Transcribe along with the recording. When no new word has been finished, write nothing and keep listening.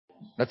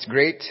That's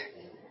great.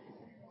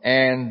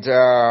 And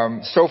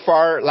so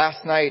far,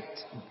 last night,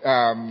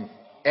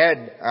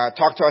 Ed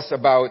talked to us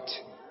about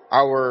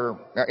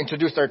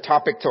introduced our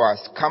topic to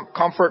us,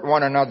 comfort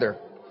one another,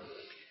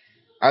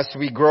 as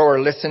we grow our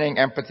listening,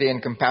 empathy,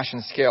 and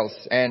compassion skills.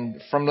 And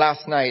from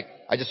last night,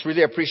 I just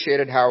really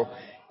appreciated how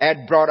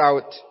Ed brought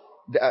out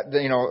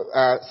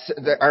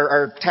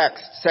our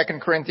text, 2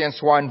 Corinthians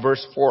 1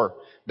 verse 4,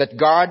 that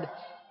God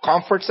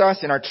comforts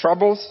us in our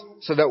troubles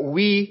so that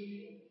we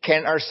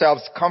can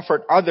ourselves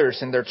comfort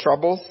others in their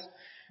troubles,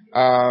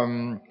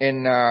 so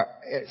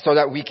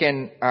that we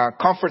can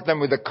comfort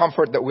them with the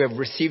comfort that we have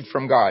received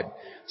from God.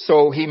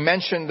 So he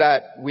mentioned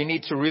that we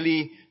need to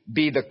really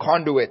be the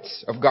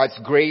conduits of God's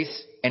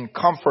grace and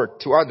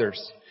comfort to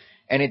others.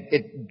 And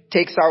it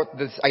takes out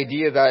this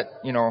idea that,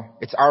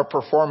 it's our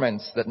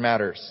performance that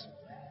matters.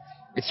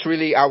 It's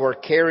really our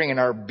caring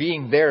and our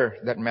being there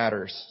that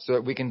matters, so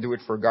that we can do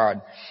it for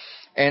God.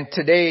 And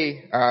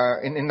today,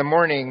 in the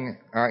morning,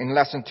 in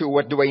lesson 2,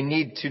 what do I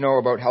need to know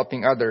about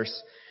helping others?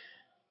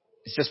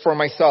 It's just for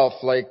myself,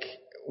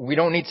 we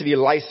don't need to be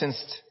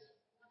licensed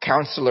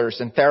counselors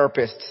and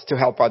therapists to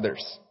help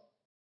others.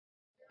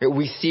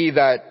 We see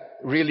that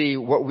really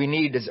what we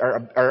need is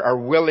our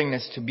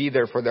willingness to be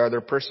there for the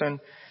other person,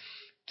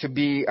 to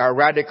be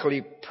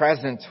radically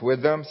present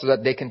with them so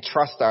that they can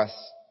trust us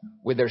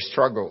with their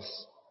struggles,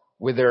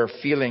 with their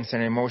feelings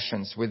and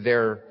emotions, with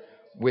their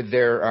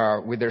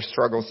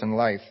struggles in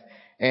life.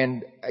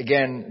 And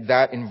again,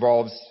 that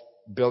involves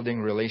building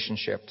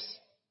relationships.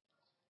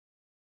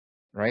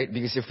 Right?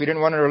 Because if we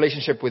didn't want a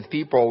relationship with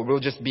people, we'll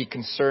just be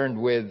concerned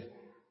with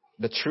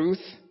the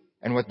truth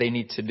and what they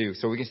need to do.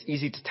 So it's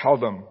easy to tell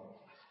them,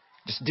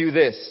 just do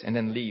this and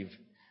then leave.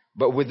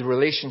 But with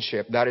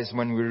relationship, that is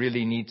when we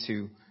really need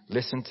to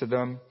listen to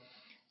them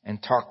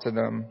and talk to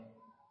them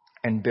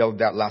and build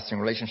that lasting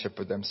relationship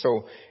with them.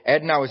 So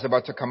Ed now is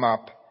about to come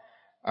up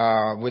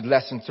with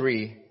lesson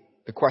 3.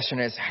 The question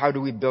is, how do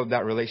we build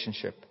that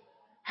relationship?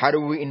 How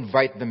do we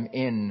invite them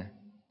in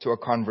to a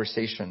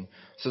conversation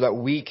so that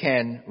we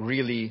can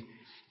really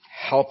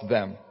help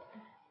them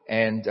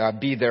and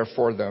be there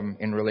for them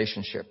in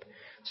relationship?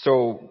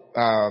 So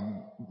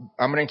I'm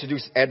going to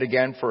introduce Ed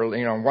again for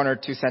 1 or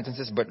 2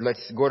 sentences, but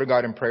let's go to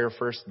God in prayer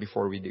first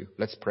before we do.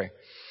 Let's pray.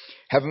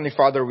 Heavenly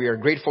Father, we are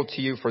grateful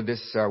to you for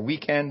this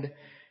weekend,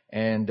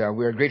 and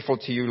we are grateful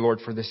to you,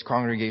 Lord, for this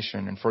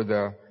congregation and for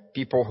the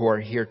people who are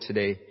here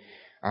today.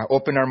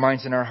 Open our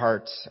minds and our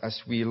hearts as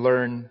we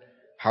learn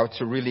how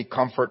to really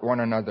comfort one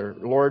another.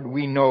 Lord,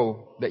 we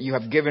know that you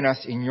have given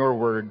us in your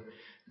word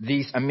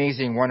these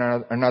amazing one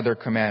another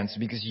commands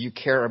because you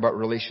care about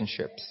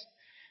relationships.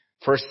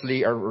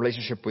 Firstly, our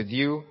relationship with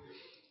you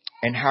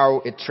and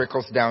how it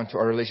trickles down to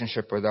our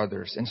relationship with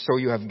others. And so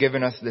you have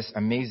given us this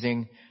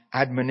amazing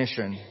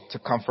admonition to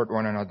comfort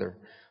one another.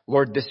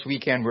 Lord, this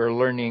weekend we're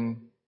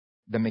learning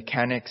the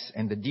mechanics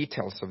and the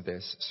details of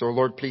this. So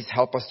Lord, please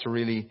help us to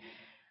really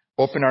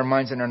open our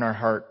minds and our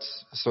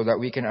hearts so that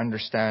we can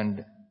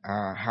understand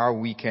how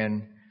we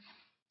can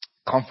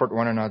comfort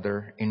one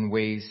another in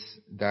ways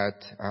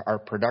that are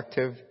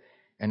productive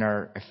and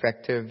are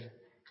effective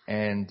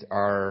and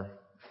are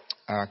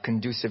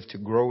conducive to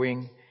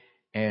growing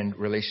and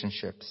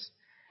relationships.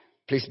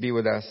 Please be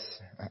with us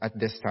at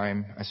this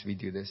time as we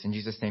do this. In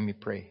Jesus' name we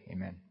pray.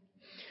 Amen.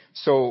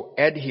 So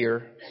Ed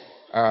here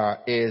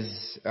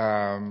is,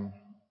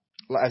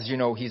 as you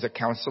know, he's a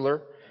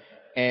counselor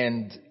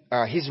and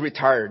he's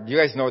retired. You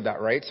guys know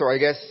that, right? So I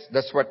guess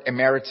that's what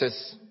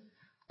emeritus,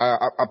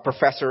 a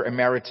professor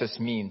emeritus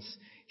means.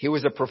 He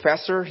was a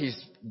professor. He's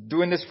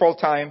doing this full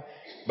time,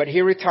 but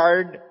he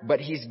retired, but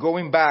he's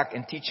going back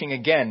and teaching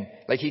again.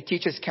 He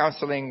teaches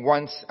counseling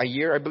once a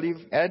year, I believe,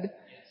 Ed? Yes.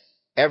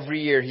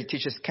 Every year he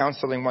teaches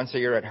counseling once a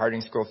year at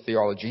Harding School of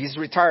Theology. He's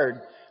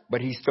retired,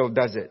 but he still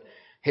does it.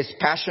 His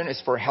passion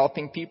is for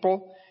helping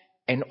people,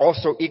 and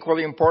also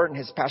equally important,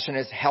 his passion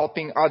is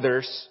helping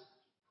others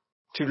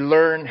to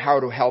learn how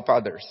to help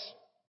others.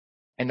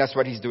 And that's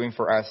what he's doing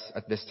for us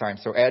at this time.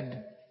 So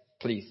Ed,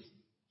 please.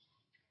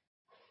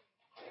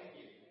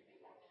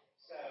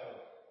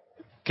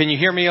 Can you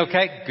hear me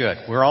okay? Good.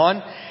 We're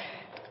on.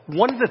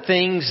 One of the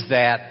things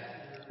that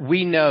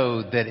we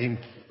know that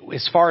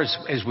as far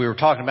as we were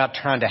talking about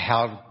trying to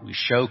how we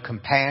show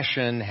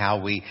compassion,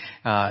 how we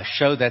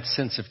show that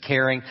sense of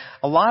caring,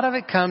 a lot of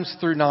it comes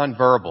through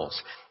nonverbals.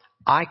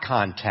 Eye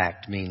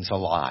contact means a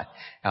lot.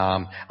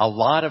 A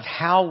lot of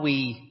how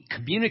we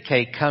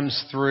communicate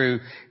comes through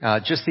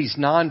just these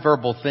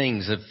nonverbal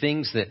things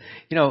that,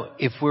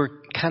 if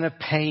we're kind of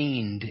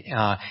pained,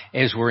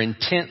 as we're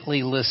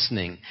intently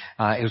listening,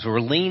 as we're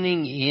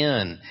leaning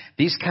in,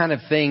 these kind of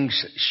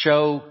things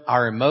show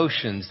our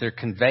emotions. They're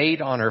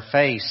conveyed on our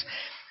face.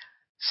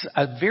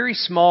 A very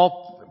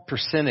small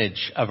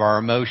percentage of our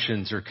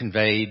emotions are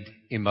conveyed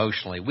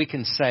emotionally. We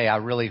can say, I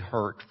really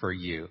hurt for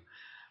you.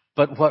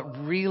 But what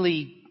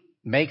really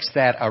makes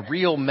that a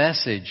real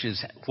message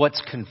is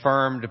what's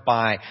confirmed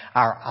by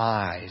our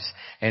eyes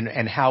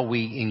and how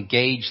we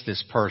engage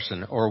this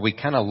person. Or are we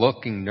kind of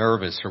looking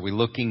nervous? Are we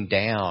looking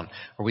down?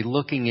 Are we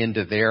looking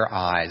into their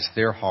eyes,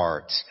 their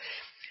hearts?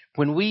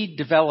 When we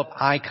develop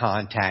eye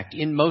contact,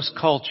 in most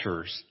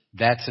cultures,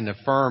 that's an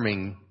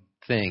affirming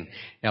thing.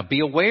 Now be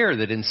aware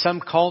that in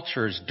some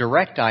cultures,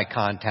 direct eye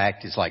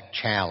contact is like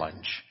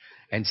challenge.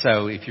 And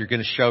so if you're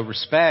going to show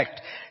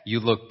respect, you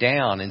look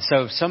down. And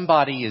so if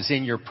somebody is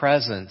in your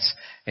presence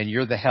and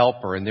you're the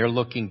helper and they're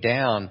looking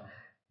down,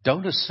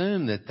 don't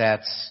assume that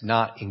that's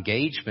not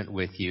engagement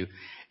with you.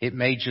 It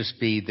may just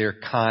be their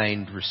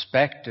kind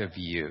respect of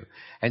you.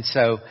 And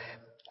so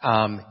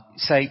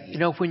say,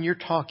 when you're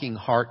talking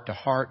heart to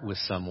heart with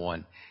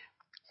someone,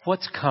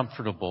 what's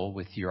comfortable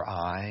with your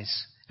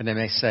eyes? And they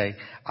may say,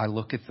 I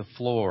look at the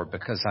floor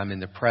because I'm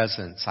in the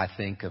presence, I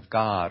think, of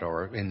God,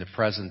 or in the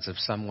presence of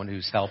someone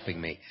who's helping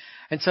me.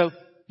 And so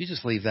you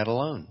just leave that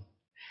alone.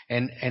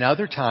 And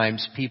other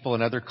times, people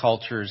in other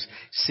cultures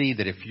see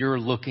that if you're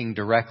looking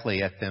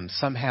directly at them,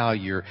 somehow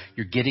you're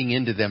getting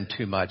into them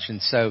too much.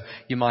 And so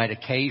you might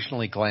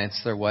occasionally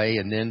glance their way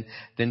and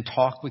then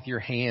talk with your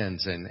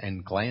hands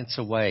and glance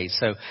away.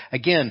 So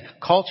again,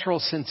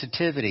 cultural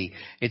sensitivity,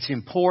 it's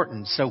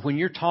important. So when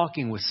you're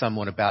talking with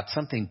someone about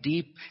something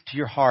deep to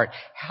your heart,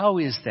 how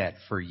is that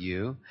for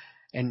you?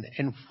 And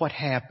what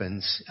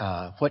happens,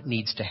 what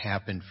needs to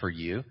happen for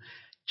you?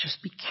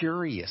 Just be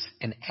curious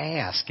and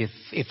ask.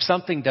 If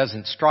something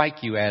doesn't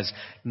strike you as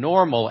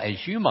normal as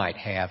you might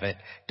have it,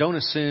 don't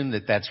assume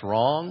that that's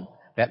wrong.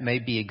 That may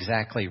be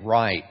exactly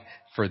right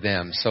for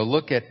them. So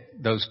look at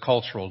those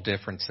cultural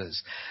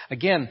differences.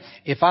 Again,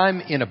 if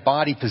I'm in a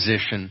body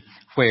position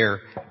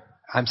where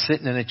I'm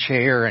sitting in a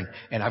chair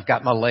and I've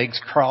got my legs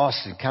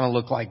crossed and kind of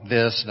look like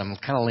this and I'm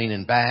kind of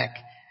leaning back,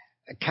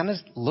 it kind of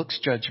looks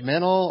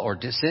judgmental or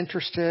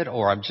disinterested,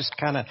 or I'm just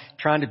kind of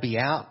trying to be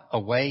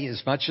away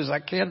as much as I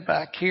can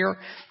back here.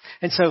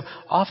 And so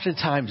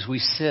oftentimes we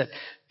sit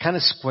kind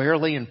of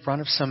squarely in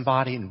front of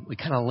somebody and we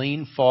kind of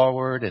lean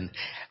forward, and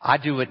I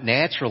do it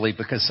naturally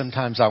because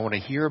sometimes I want to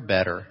hear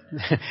better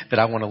that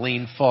I want to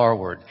lean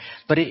forward.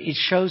 But it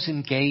shows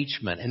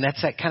engagement, and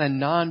that's that kind of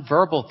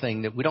nonverbal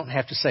thing that we don't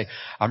have to say,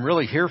 I'm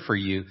really here for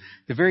you.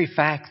 The very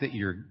fact that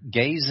you're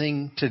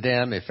gazing to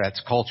them, if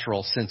that's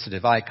cultural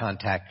sensitive eye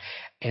contact,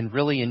 and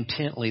really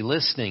intently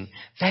listening,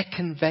 that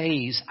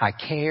conveys I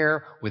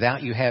care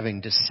without you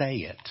having to say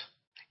it.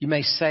 You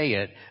may say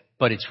it,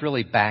 but it's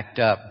really backed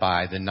up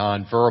by the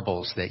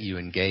nonverbals that you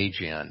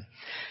engage in.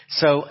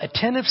 So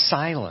attentive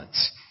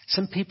silence.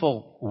 Some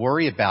people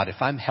worry about if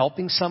I'm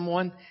helping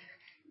someone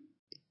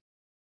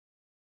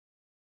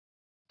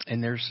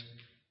and there's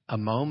a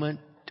moment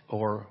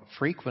or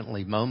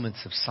frequently moments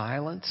of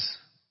silence,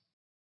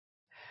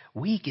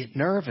 we get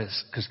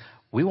nervous because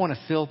we want to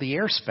fill the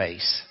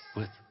airspace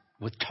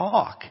with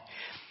talk.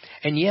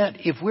 And yet,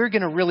 if we're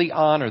going to really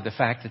honor the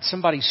fact that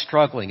somebody's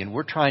struggling and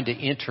we're trying to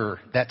enter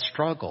that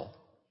struggle,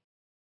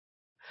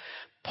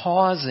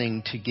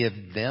 pausing to give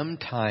them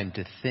time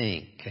to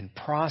think and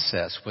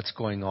process what's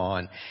going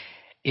on,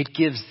 it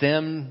gives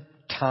them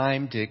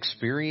time to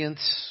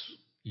experience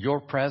your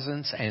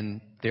presence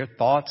and their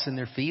thoughts and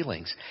their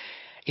feelings.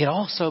 It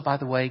also, by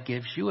the way,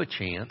 gives you a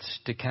chance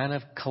to kind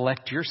of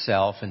collect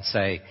yourself and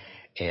say,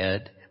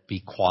 Ed,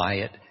 be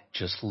quiet,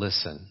 just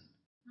listen.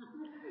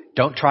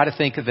 Don't try to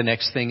think of the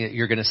next thing that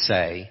you're going to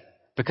say,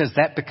 because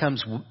that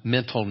becomes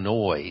mental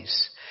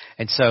noise.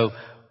 And so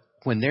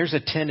when there's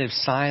attentive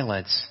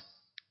silence,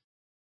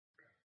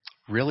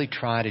 really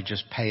try to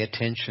just pay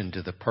attention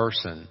to the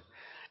person,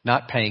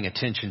 not paying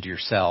attention to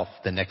yourself,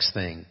 the next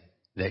thing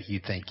that you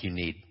think you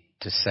need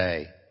to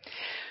say.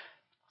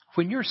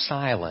 When you're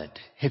silent,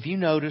 have you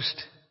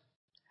noticed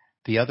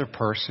the other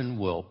person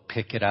will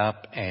pick it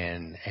up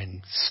and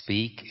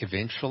speak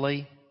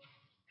eventually?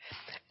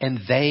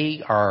 And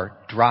they are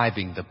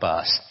driving the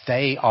bus.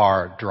 They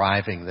are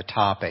driving the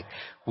topic.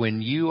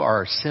 When you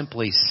are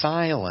simply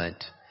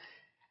silent,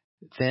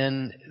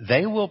 then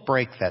they will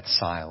break that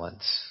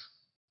silence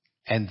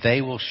and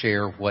they will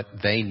share what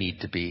they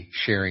need to be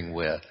sharing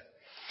with.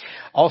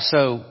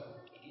 Also,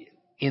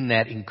 in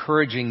that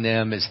encouraging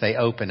them as they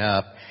open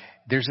up,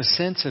 there's a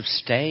sense of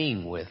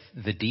staying with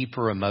the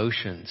deeper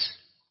emotions.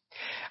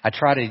 I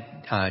try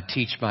to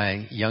teach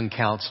my young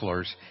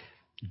counselors,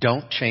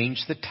 don't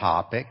change the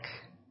topic.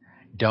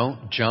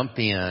 Don't jump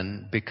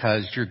in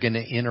because you're going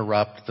to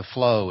interrupt the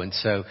flow. And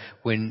so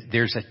when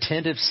there's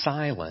attentive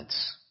silence,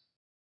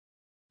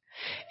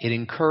 it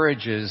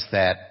encourages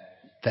that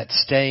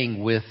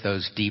staying with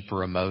those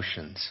deeper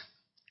emotions.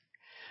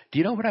 Do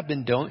you know what I've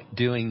been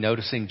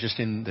noticing just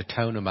in the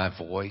tone of my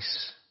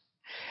voice?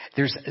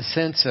 There's a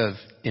sense of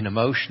an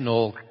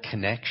emotional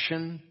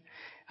connection.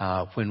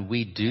 When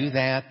we do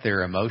that,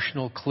 there are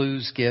emotional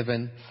clues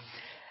given.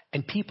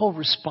 And people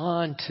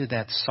respond to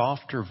that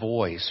softer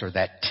voice or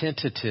that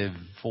tentative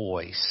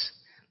voice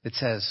that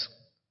says,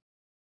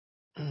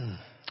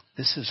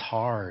 this is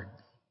hard.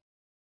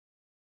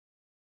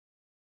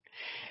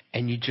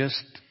 And you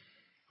just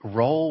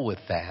roll with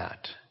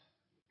that.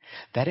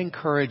 That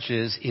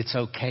encourages it's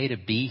okay to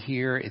be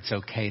here. It's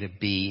okay to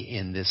be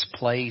in this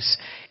place,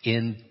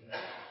 in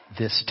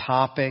this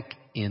topic,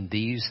 in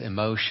these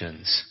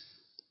emotions.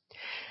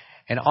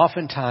 And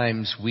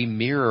oftentimes we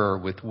mirror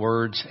with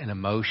words and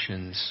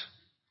emotions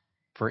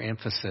for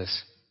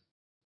emphasis.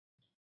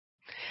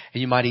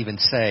 And you might even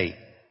say,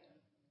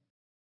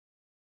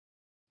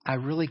 I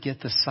really get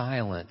the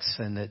silence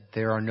and that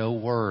there are no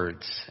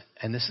words,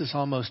 and this is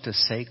almost a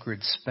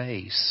sacred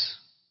space.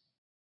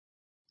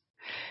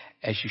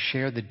 As you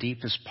share the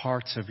deepest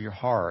parts of your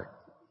heart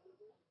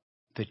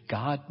that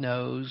God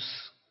knows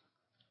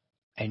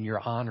and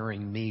you're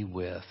honoring me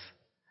with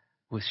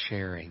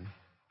sharing.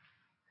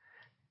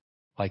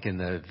 Like in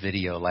the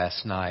video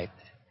last night,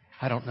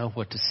 I don't know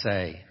what to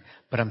say,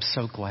 but I'm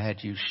so glad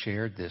you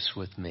shared this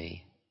with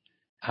me.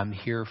 I'm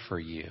here for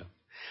you.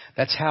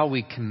 That's how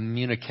we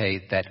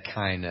communicate that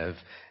kind of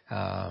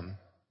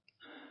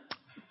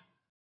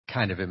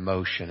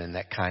emotion and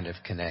that kind of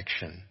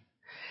connection.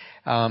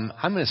 I'm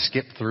going to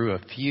skip through a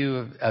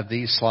few of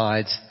these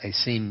slides. They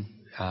seem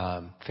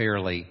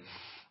fairly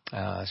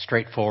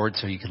straightforward,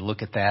 so you can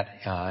look at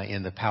that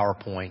in the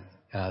PowerPoint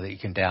that you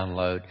can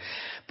download.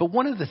 But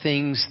one of the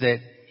things that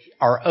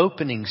are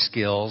opening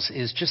skills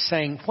is just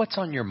saying, what's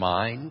on your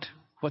mind?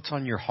 What's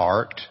on your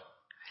heart?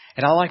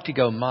 And I like to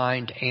go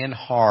mind and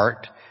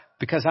heart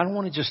because I don't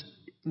want to just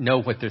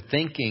know what they're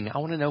thinking. I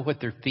want to know what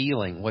they're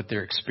feeling, what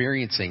they're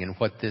experiencing, and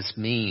what this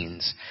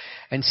means.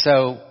 And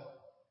so,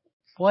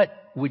 what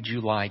would you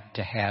like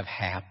to have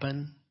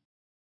happen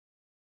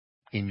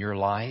in your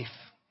life?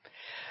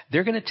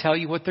 They're going to tell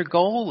you what their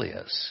goal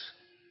is.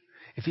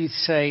 If you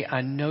say,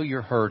 I know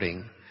you're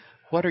hurting,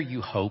 what are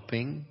you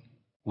hoping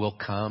will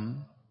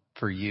come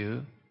for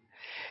you?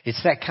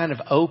 It's that kind of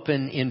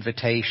open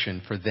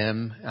invitation for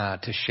them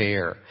to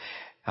share.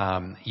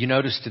 You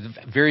noticed at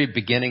the very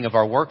beginning of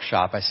our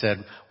workshop, I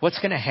said, what's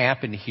going to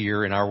happen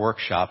here in our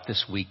workshop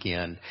this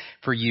weekend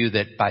for you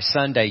that by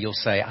Sunday you'll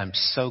say, I'm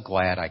so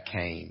glad I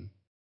came.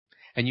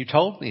 And you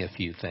told me a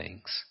few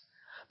things.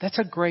 That's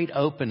a great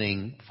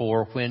opening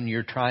for when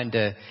you're trying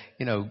to,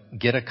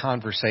 get a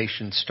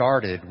conversation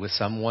started with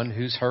someone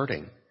who's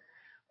hurting.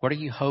 What are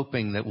you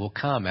hoping that will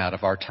come out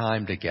of our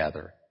time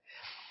together?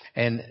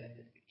 And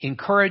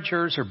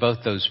encouragers are both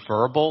those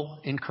verbal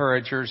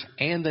encouragers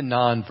and the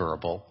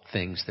nonverbal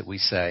things that we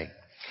say.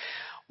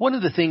 One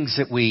of the things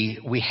that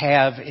we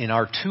have in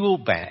our tool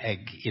bag,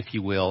 if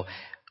you will,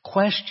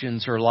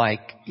 questions are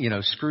like,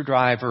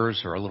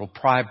 screwdrivers or a little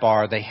pry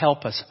bar. They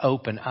help us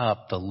open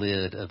up the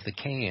lid of the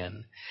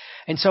can.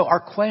 And so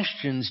our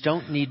questions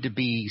don't need to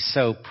be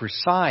so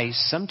precise.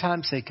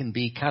 Sometimes they can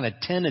be kind of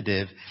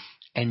tentative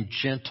and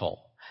gentle.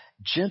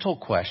 Gentle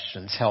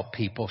questions help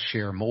people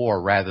share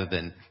more rather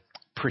than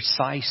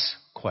precise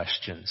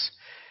questions.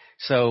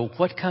 So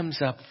what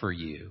comes up for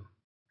you?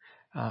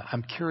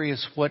 I'm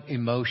curious what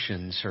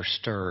emotions are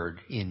stirred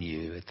in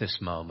you at this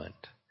moment.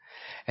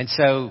 And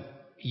so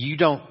you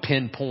don't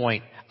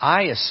pinpoint,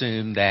 I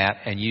assume that,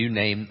 and you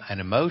name an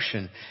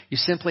emotion. You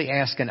simply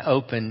ask an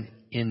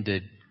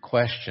open-ended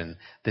question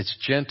that's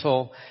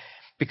gentle,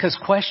 because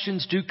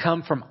questions do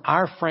come from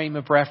our frame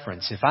of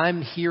reference. If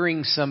I'm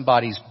hearing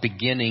somebody's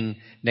beginning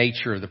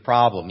nature of the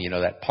problem,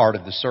 that part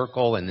of the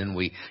circle, and then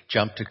we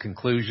jump to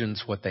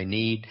conclusions, what they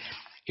need.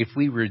 If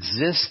we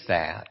resist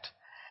that,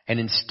 and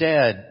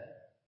instead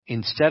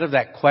of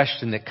that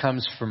question that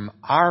comes from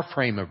our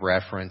frame of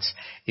reference,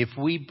 if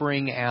we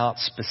bring out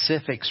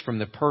specifics from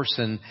the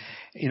person,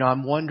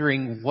 I'm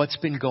wondering what's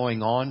been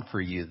going on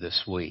for you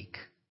this week.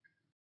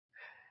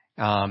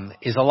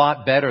 Is a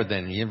lot better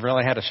than you've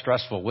really had a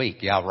stressful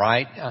week. Yeah,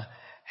 right?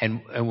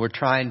 And we're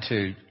trying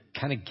to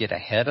kind of get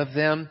ahead of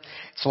them.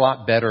 It's a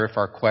lot better if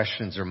our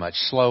questions are much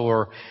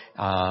slower.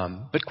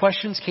 But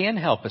questions can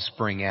help us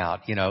bring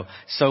out,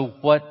 so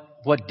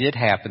what did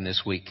happen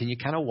this week? Can you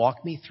kind of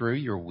walk me through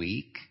your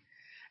week?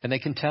 And they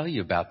can tell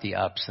you about the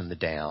ups and the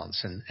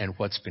downs and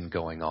what's been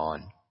going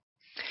on.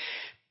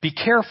 Be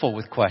careful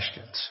with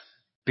questions,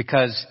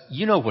 because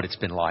you know what it's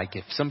been like.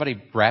 If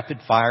somebody rapid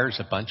fires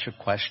a bunch of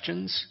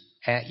questions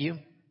at you,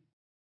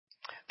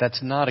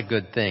 that's not a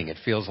good thing. It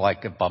feels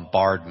like a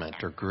bombardment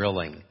or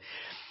grilling.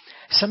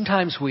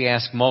 Sometimes we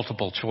ask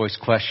multiple choice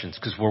questions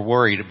because we're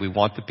worried. We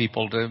want the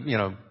people to,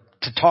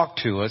 to talk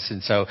to us.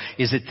 And so,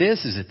 is it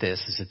this? Is it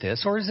this? Is it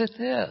this? Or is it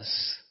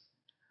this?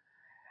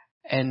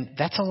 And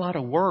that's a lot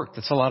of work.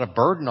 That's a lot of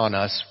burden on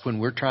us when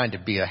we're trying to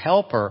be a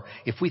helper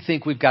if we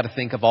think we've got to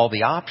think of all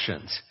the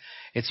options.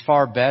 It's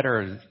far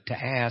better to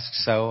ask,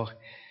 so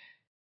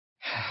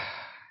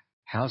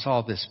how's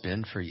all this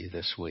been for you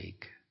this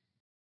week?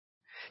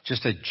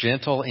 Just a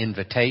gentle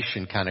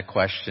invitation kind of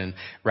question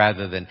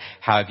rather than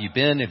how have you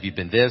been? Have you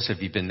been this?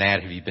 Have you been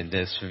that? Have you been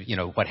this?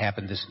 What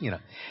happened this?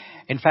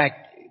 In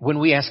fact, when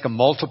we ask a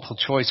multiple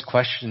choice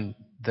question,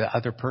 the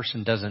other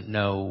person doesn't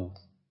know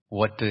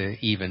what to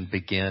even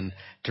begin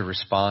to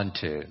respond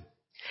to.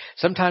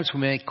 Sometimes we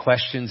make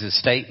questions as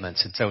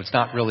statements, and so it's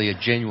not really a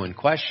genuine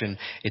question.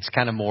 It's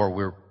kind of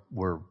more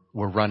we're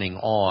running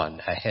on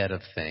ahead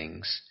of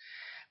things.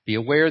 Be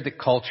aware that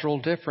cultural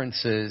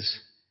differences,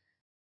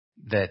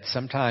 that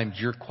sometimes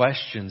your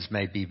questions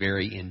may be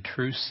very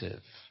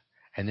intrusive,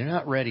 and they're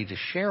not ready to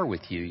share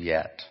with you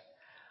yet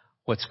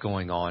what's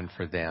going on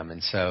for them,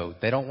 and so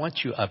they don't want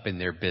you up in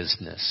their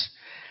business.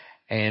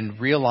 And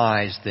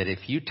realize that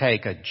if you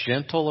take a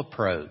gentle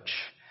approach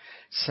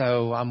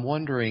So I'm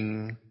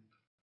wondering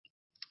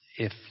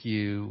if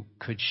you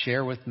could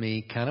share with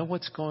me kind of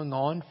what's going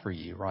on for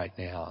you right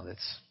now.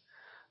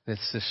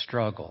 That's the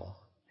struggle.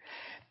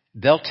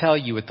 They'll tell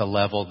you at the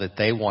level that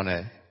they want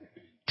to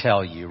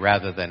tell you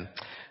rather than,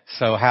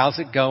 so how's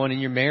it going in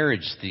your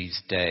marriage these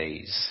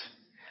days?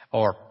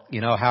 Or,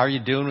 how are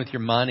you doing with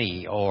your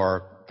money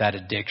or that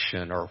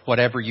addiction or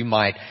whatever you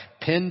might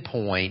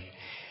pinpoint?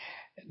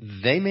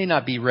 They may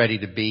not be ready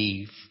to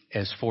be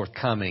as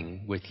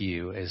forthcoming with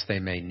you as they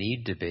may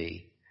need to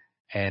be.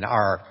 And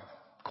our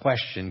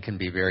question can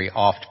be very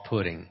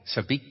oft-putting.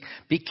 So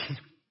be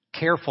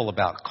careful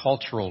about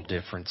cultural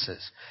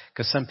differences,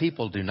 because some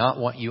people do not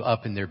want you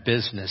up in their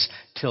business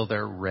till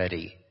they're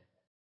ready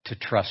to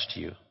trust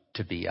you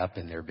to be up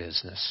in their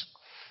business.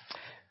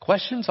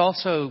 Questions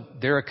also,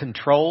 they're a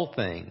control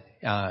thing.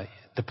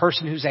 The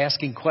person who's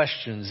asking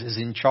questions is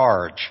in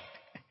charge.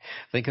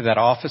 Think of that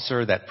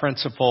officer, that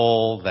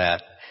principal,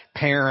 that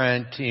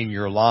parent in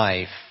your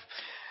life.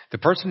 The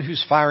person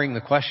who's firing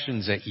the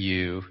questions at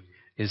you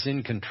is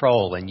in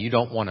control, and you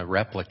don't want to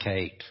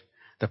replicate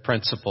the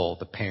principal,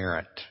 the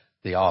parent,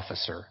 the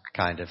officer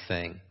kind of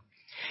thing.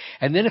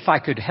 And then if I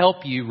could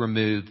help you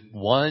remove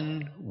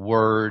one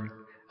word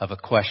of a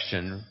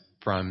question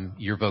from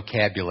your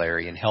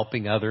vocabulary and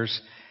helping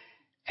others,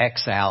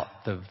 X out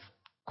the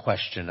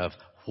question of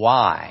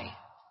why.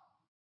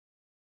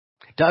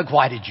 Doug,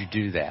 why did you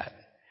do that?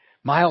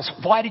 Miles,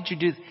 why did you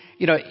do?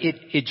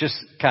 It just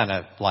kind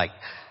of like,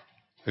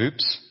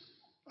 oops.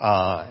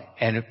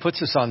 And it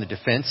puts us on the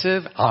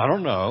defensive. I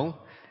don't know.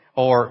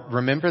 Or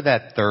remember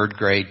that third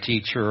grade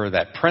teacher or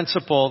that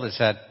principal that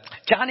said,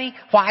 Johnny,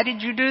 why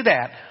did you do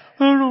that?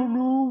 I don't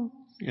know.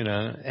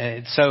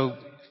 And so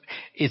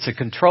it's a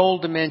control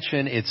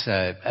dimension. It's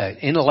a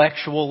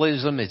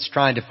intellectualism. It's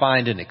trying to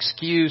find an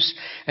excuse.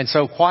 And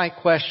so why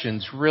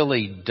questions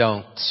really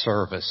don't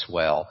serve us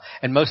well.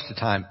 And most of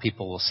the time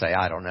people will say,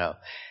 I don't know.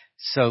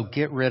 So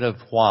get rid of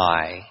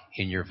why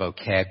in your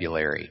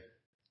vocabulary.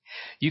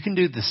 You can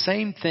do the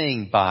same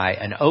thing by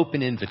an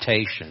open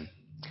invitation.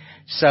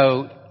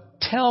 So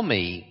tell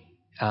me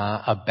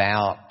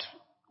about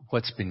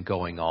what's been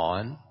going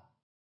on.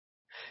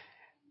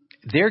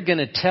 They're going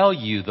to tell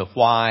you the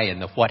why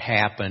and the what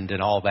happened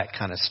and all that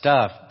kind of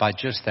stuff by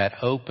just that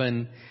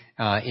open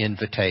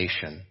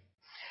invitation.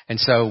 And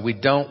so we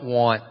don't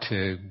want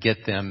to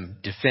get them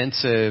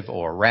defensive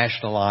or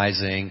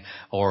rationalizing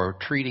or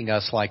treating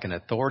us like an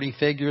authority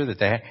figure that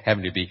they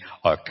have to be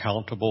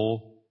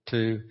accountable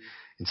to.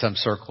 In some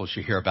circles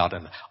you hear about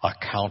an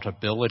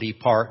accountability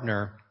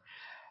partner.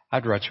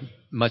 I'd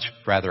much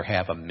rather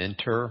have a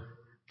mentor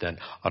than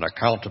an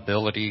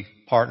accountability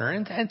partner.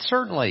 And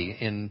certainly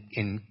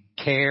in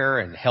care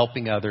and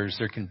helping others,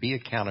 there can be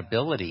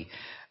accountability,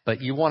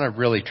 but you want to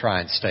really try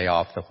and stay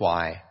off the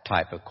why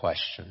type of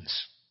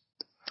questions.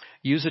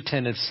 Use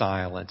attentive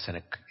silence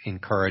and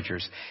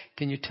encouragers.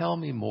 Can you tell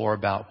me more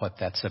about what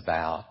that's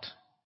about?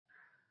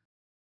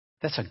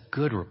 That's a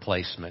good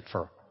replacement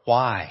for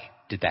why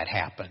did that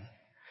happen?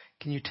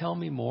 Can you tell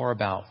me more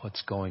about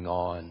what's going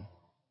on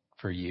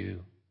for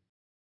you?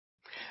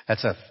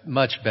 That's a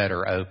much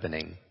better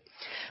opening.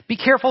 Be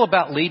careful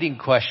about leading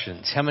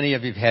questions. How many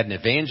of you have had an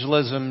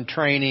evangelism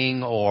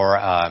training or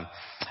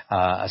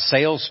a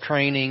sales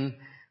training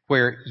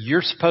where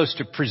you're supposed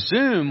to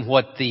presume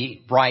what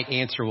the right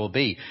answer will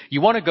be?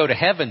 You want to go to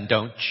heaven,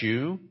 don't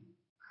you?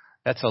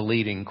 That's a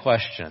leading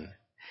question.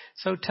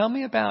 So tell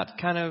me about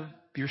kind of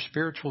your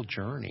spiritual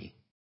journey.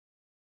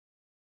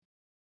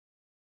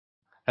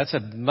 That's a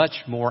much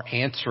more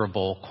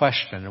answerable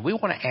question. And we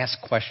want to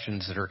ask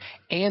questions that are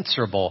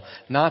answerable,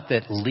 not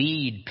that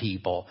lead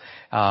people.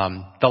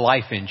 The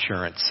life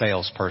insurance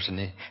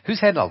salesperson.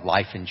 Who's had a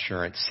life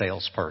insurance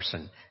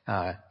salesperson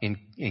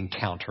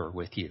encounter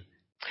with you?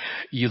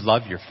 You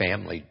love your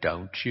family,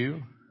 don't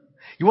you?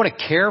 You want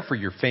to care for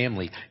your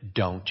family,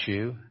 don't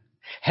you?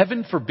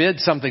 Heaven forbid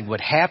something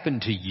would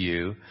happen to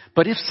you,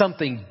 but if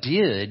something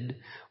did,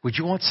 would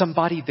you want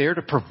somebody there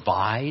to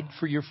provide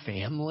for your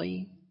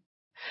family?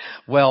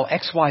 Well,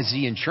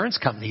 XYZ insurance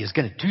company is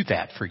going to do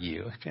that for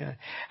you.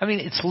 I mean,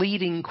 it's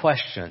leading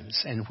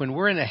questions. And when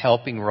we're in a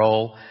helping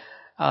role,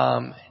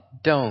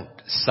 don't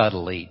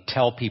subtly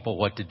tell people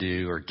what to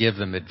do or give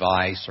them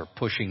advice or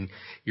pushing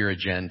your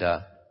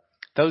agenda.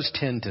 Those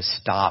tend to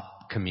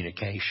stop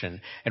communication.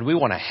 And we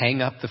want to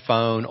hang up the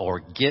phone or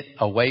get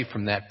away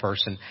from that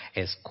person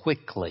as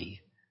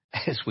quickly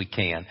as we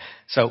can.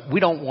 So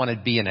we don't want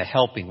to be in a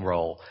helping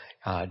role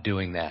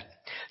doing that.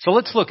 So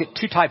let's look at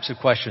two types of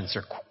questions.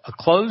 They're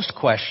closed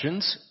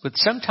questions, but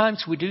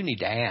sometimes we do need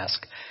to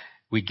ask.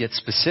 We get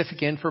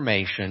specific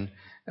information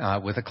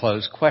with a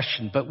closed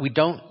question, but we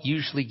don't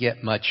usually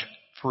get much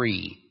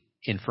free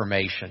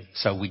information.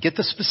 So we get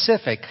the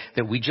specific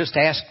that we just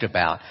asked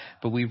about,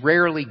 but we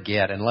rarely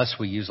get, unless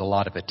we use a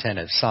lot of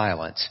attentive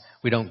silence,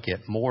 we don't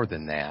get more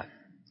than that.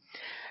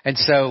 And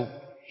so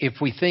if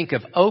we think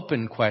of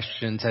open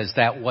questions as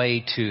that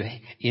way to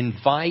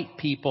invite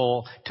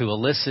people to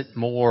elicit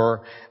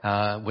more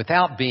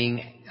without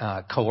being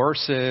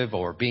coercive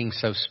or being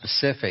so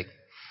specific,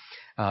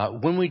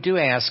 when we do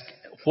ask,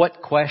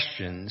 what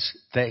questions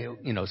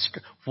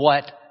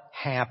what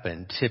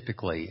happened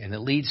typically, and it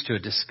leads to a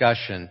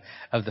discussion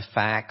of the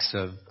facts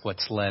of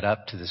what's led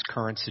up to this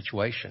current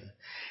situation.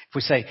 If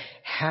we say,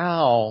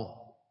 how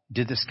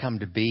did this come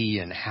to be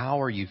and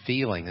how are you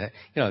feeling?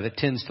 That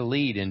tends to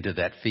lead into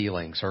that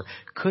feelings. Or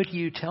could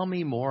you tell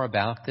me more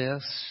about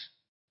this?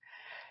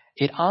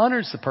 It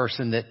honors the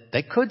person that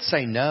they could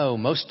say no.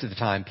 Most of the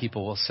time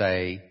people will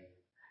say,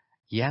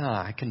 yeah,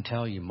 I can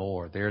tell you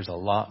more. There's a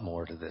lot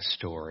more to this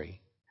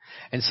story.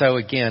 And so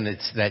again,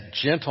 it's that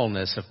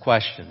gentleness of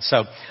questions.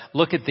 So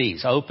look at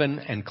these, open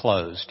and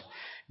closed.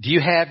 Do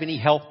you have any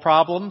health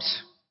problems?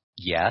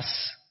 Yes.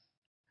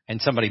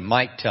 And somebody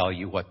might tell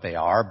you what they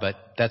are, but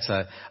that's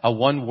a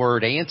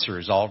one-word answer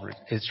is all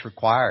it's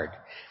required.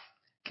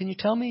 Can you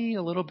tell me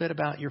a little bit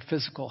about your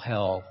physical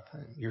health,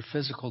 your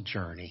physical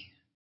journey?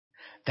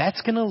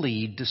 That's going to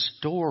lead to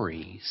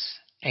stories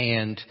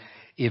and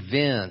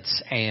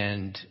events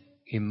and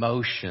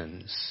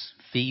emotions,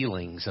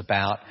 feelings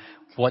about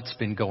what's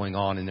been going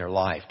on in their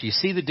life. Do you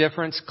see the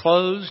difference?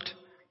 Closed,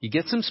 you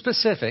get some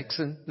specifics,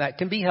 and that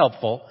can be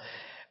helpful.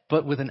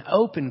 But with an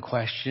open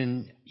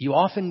question, you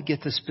often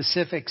get the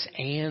specifics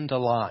and a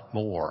lot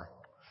more.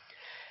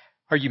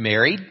 Are you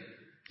married?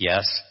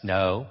 Yes,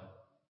 no,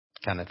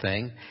 kind of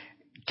thing.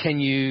 Can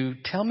you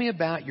tell me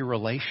about your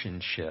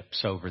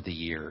relationships over the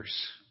years?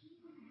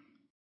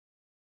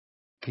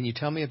 Can you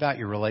tell me about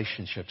your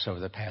relationships over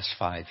the past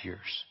 5 years?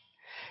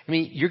 I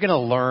mean, you're going to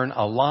learn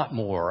a lot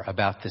more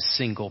about this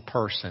single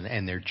person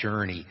and their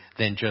journey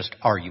than just,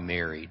 are you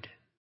married?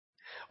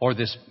 Or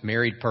this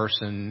married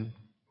person,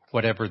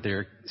 whatever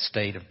their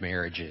state of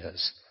marriage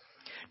is.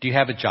 Do you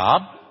have a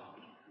job?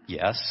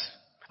 Yes.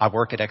 I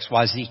work at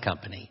XYZ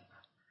company.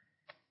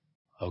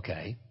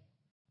 Okay.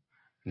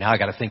 Now I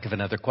got to think of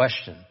another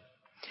question.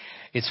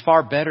 It's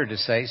far better to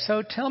say,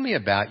 so tell me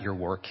about your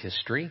work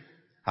history.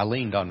 I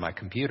leaned on my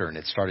computer and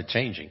it started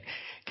changing.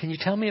 Can you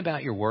tell me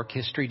about your work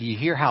history? Do you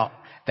hear how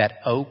that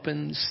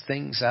opens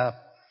things up?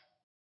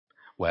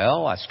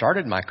 Well, I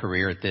started my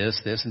career at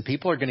this, and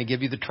people are going to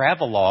give you the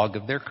travel log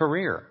of their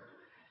career.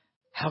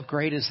 How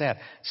great is that?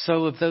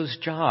 So of those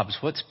jobs,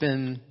 what's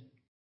been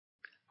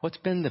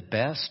the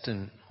best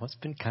and what's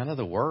been kind of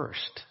the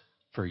worst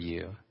for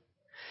you?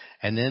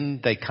 And then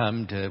they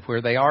come to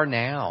where they are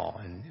now,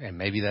 and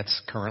maybe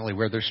that's currently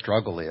where their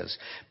struggle is.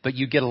 But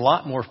you get a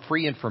lot more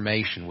free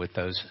information with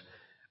those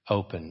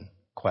open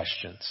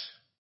questions.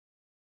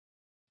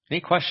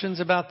 Any questions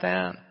about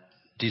that?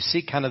 Do you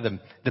see kind of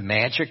the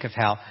magic of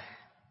how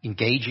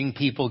engaging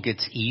people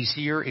gets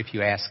easier if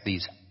you ask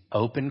these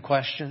open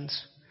questions?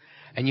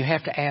 And you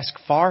have to ask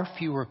far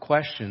fewer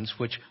questions,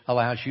 which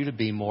allows you to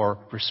be more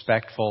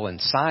respectful and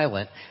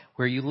silent,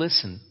 where you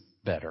listen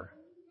better.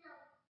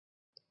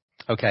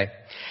 Okay.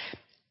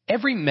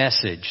 Every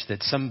message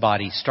that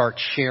somebody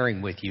starts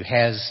sharing with you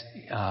has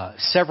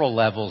several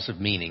levels of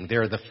meaning.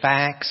 There are the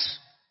facts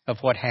of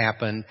what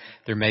happened.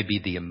 There may be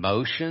the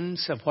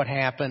emotions of what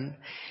happened.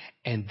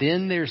 And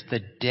then there's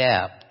the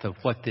depth of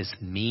what this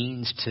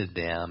means to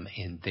them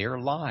in their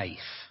life.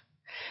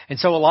 And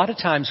so a lot of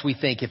times we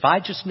think, if I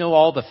just know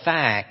all the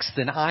facts,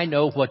 then I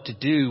know what to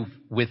do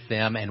with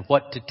them and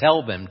what to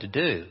tell them to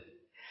do.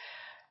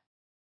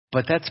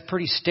 But that's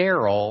pretty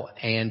sterile,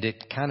 and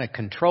it kind of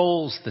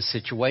controls the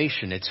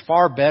situation. It's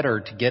far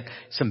better to get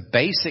some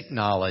basic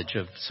knowledge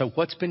of, so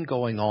what's been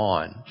going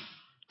on?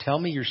 Tell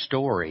me your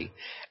story.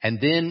 And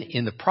then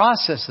in the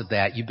process of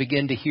that, you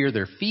begin to hear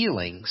their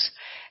feelings.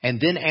 And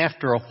then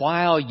after a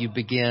while, you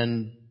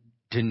begin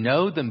to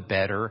know them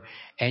better.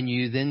 And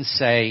you then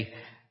say,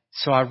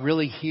 so I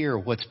really hear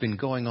what's been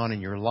going on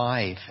in your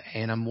life.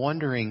 And I'm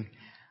wondering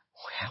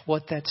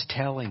what that's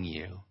telling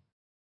you,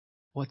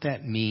 what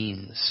that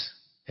means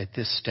at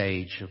this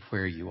stage of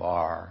where you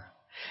are.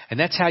 And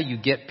that's how you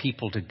get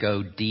people to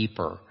go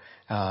deeper.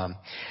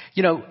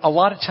 A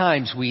lot of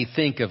times we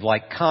think of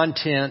like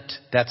content,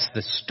 that's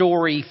the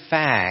story,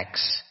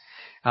 facts.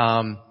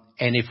 And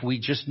if we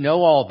just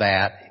know all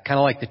that, kind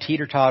of like the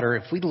teeter-totter,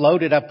 if we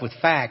load it up with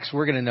facts,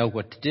 we're going to know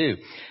what to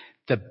do.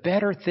 The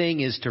better thing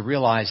is to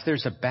realize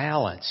there's a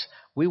balance.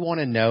 We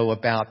want to know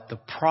about the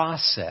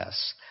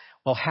process.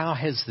 Well, how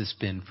has this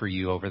been for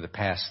you over the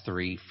past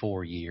 3-4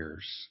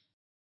 years?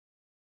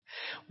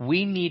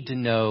 We need to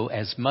know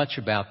as much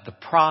about the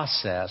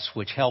process,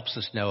 which helps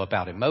us know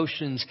about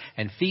emotions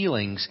and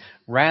feelings,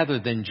 rather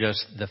than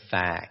just the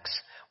facts.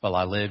 Well,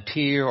 I lived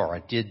here, or I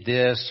did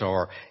this,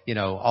 or,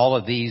 all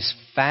of these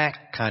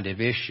fact kind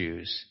of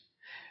issues.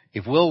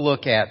 If we'll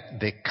look at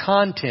the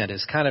content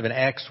as kind of an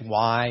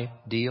XY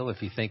deal,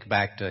 if you think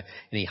back to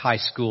any high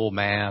school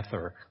math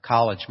or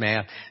college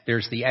math,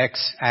 there's the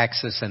X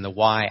axis and the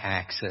Y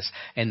axis,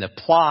 and the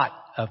plot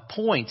of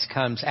points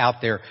comes out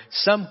there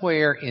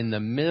somewhere in the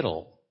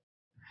middle.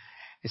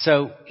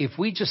 So if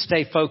we just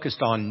stay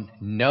focused on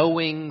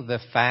knowing the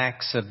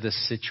facts of the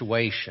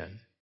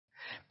situation,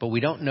 but we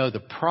don't know the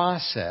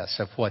process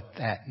of what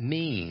that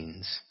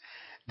means,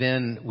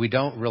 then we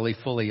don't really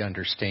fully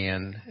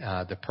understand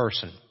the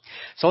person.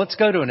 So let's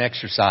go to an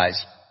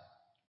exercise.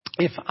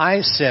 If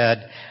I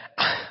said,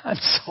 I'm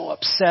so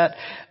upset.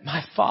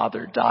 My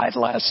father died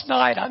last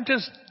night. I'm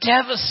just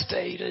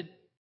devastated.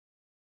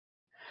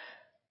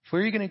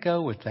 Where are you going to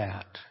go with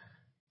that?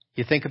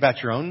 You think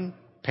about your own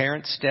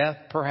parents' death,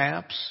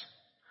 perhaps?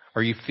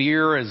 Or you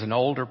fear as an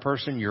older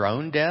person your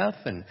own death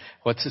and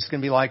what's this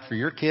going to be like for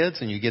your kids,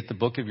 and you get the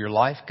book of your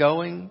life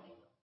going?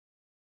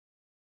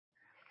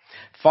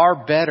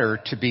 Far better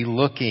to be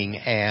looking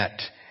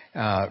at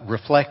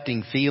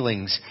reflecting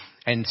feelings.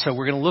 And so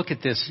we're going to look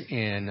at this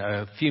in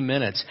a few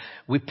minutes.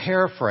 We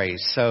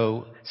paraphrase.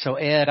 So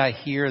Ed, I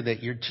hear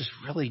that you're just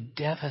really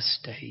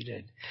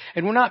devastated.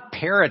 And we're not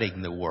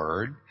parroting the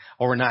word,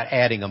 or we're not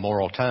adding a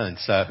moral tone.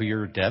 So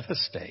you're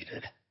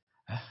devastated.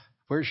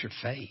 Where's your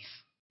faith?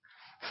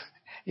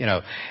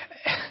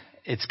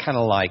 It's kind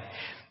of like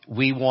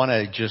we want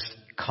to just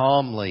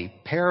calmly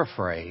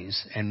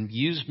paraphrase and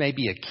use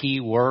maybe a key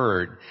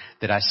word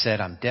that I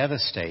said, I'm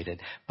devastated.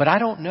 But I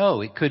don't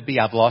know. It could be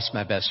I've lost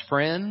my best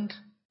friend.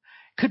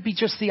 Could be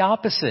just the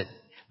opposite.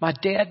 My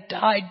dad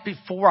died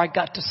before I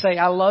got to say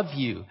I love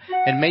you.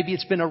 And maybe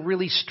it's been a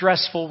really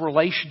stressful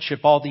relationship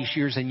all these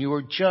years and you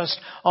were just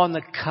on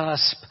the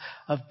cusp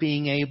of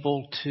being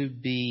able to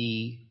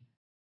be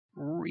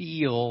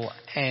real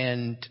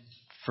and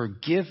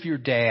forgive your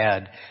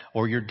dad,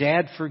 or your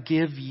dad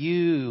forgive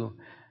you.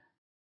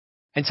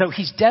 And so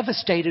he's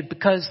devastated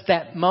because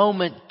that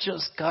moment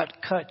just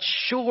got cut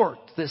short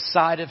this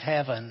side of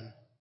heaven.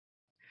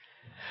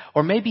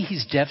 Or maybe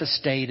he's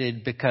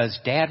devastated because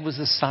dad was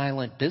a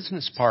silent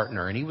business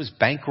partner and he was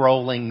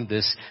bankrolling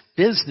this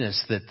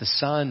business that the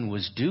son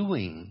was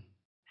doing.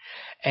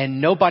 And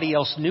nobody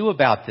else knew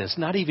about this.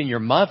 Not even your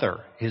mother,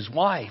 his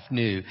wife,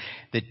 knew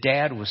that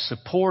dad was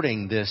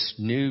supporting this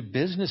new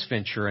business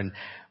venture. And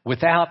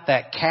without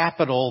that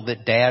capital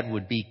that dad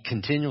would be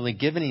continually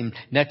giving him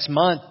next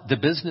month, the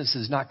business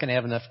is not going to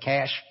have enough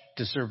cash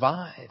to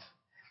survive.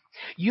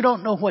 You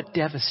don't know what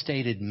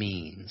devastated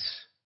means,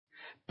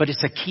 but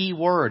it's a key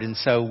word. And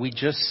so we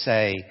just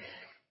say,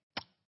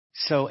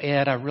 so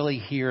Ed, I really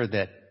hear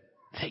that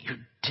you're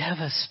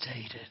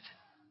devastated.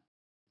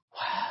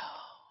 Wow.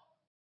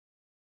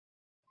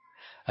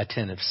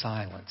 Attentive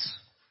silence.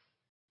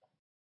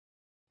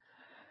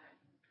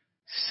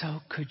 So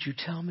could you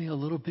tell me a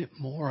little bit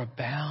more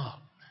about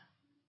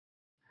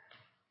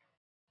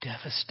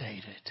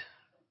devastated?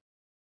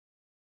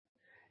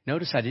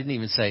 Notice I didn't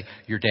even say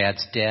your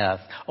dad's death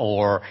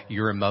or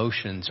your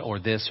emotions or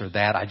this or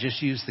that. I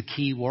just used the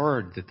key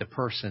word that the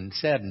person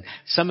said. And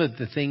some of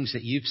the things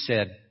that you've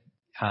said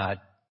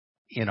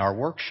in our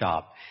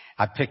workshop,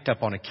 I picked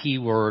up on a key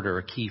word or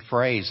a key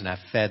phrase and I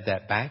fed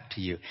that back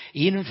to you.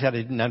 Even if I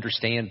didn't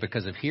understand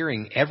because of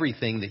hearing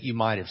everything that you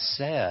might have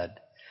said,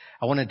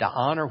 I wanted to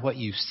honor what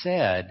you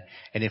said.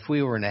 And if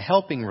we were in a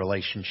helping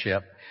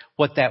relationship,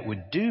 what that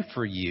would do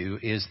for you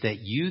is that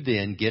you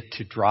then get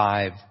to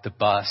drive the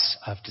bus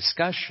of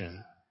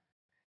discussion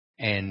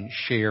and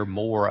share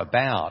more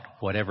about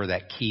whatever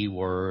that key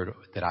word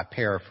that I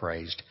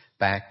paraphrased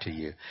back to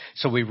you.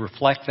 So we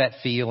reflect that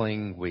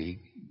feeling,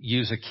 we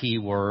use a key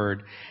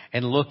word,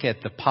 and look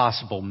at the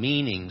possible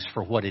meanings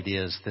for what it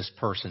is this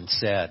person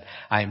said.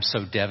 I am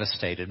so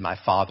devastated. My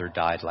father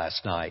died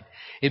last night.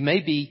 It may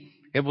be,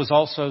 it was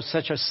also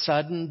such a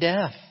sudden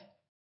death.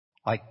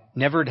 Like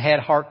never had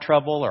heart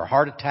trouble or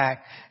heart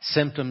attack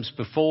symptoms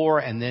before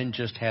and then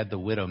just had the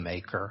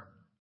widowmaker.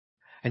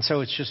 And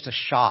so it's just a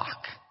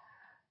shock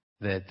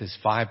that this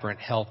vibrant,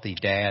 healthy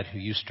dad who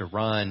used to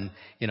run,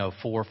 4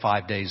 or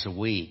 5 days a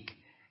week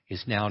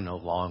is now no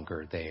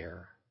longer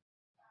there.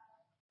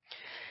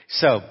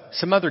 So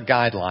some other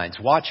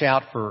guidelines. Watch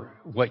out for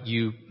what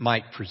you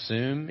might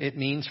presume it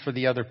means for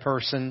the other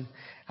person.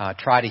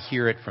 Try to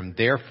hear it from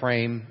their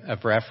frame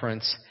of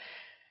reference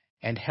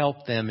and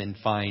help them in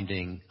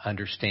finding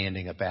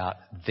understanding about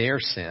their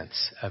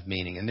sense of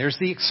meaning. And there's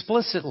the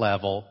explicit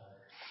level.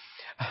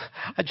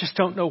 I just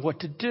don't know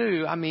what to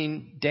do. I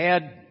mean,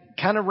 Dad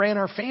kind of ran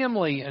our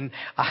family and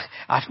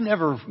I've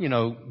never,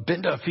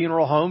 been to a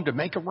funeral home to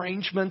make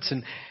arrangements,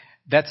 and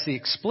that's the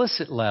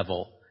explicit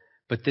level.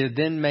 But there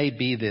then may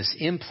be this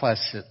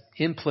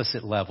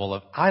implicit level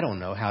of, I don't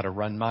know how to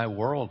run my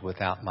world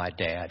without my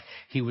dad.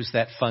 He was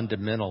that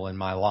fundamental in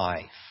my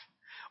life.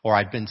 Or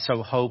I'd been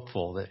so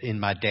hopeful that in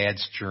my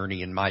dad's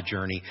journey and my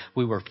journey,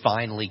 we were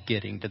finally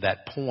getting to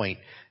that point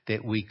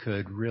that we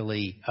could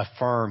really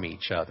affirm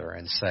each other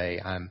and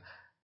say,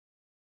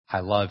 I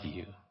love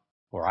you,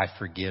 or I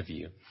forgive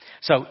you.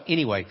 So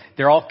anyway,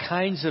 there are all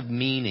kinds of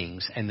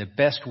meanings, and the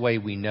best way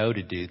we know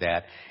to do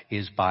that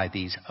is by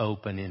these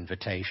open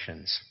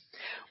invitations.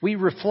 We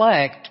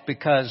reflect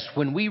because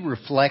when we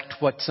reflect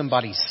what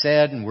somebody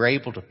said and we're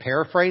able to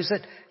paraphrase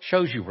it,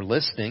 shows you we're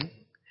listening.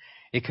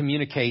 It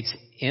communicates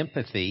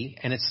empathy,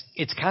 and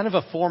it's kind of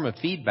a form of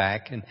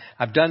feedback. And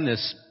I've done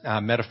this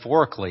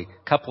metaphorically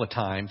a couple of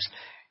times,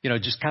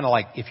 just kind of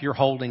like if you're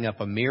holding up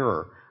a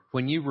mirror.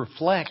 When you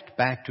reflect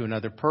back to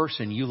another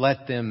person, you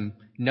let them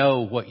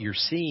know what you're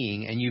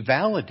seeing and you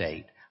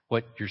validate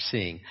what you're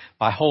seeing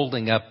by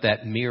holding up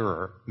that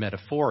mirror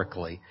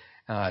metaphorically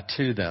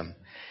to them.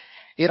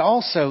 It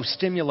also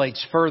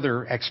stimulates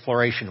further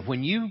exploration.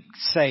 When you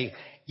say,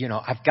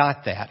 I've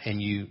got that,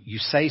 and you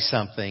say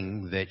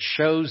something that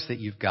shows that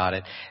you've got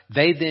it,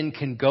 they then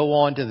can go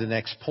on to the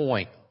next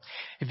point.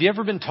 Have you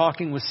ever been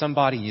talking with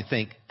somebody and you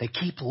think they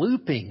keep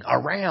looping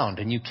around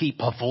and you keep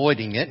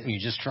avoiding it and you're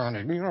just trying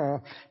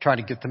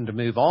to get them to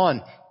move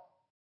on?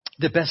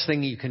 The best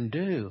thing you can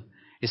do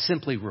is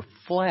simply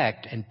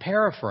reflect and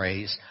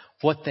paraphrase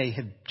what they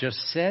have just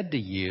said to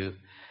you.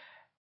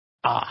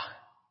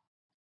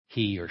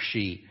 He or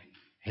she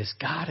has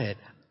got it.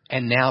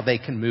 And now they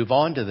can move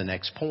on to the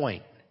next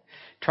point.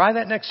 Try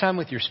that next time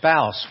with your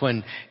spouse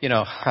when,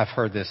 I've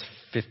heard this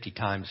 50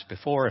 times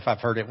before, if I've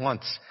heard it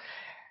once.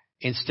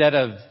 Instead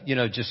of,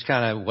 just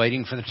kind of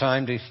waiting for the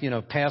time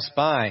to, pass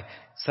by,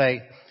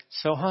 say,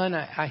 so hon,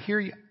 I hear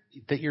you,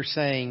 that you're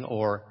saying,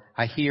 or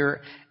I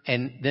hear,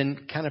 and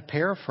then kind of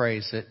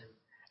paraphrase it,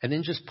 and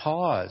then just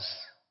pause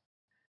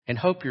and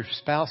hope your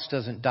spouse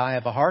doesn't die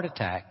of a heart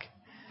attack.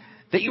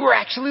 That you were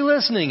actually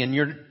listening and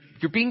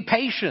you're being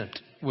patient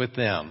with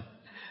them.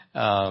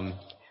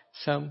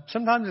 So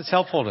sometimes it's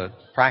helpful to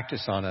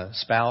practice on a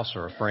spouse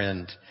or a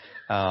friend.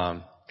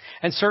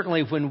 And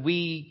certainly when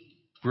we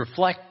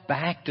reflect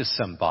back to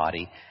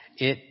somebody,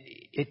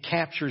 it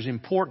captures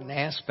important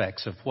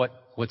aspects of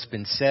what's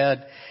been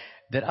said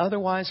that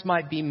otherwise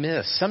might be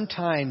missed.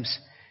 Sometimes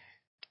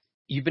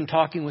you've been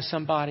talking with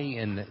somebody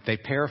and they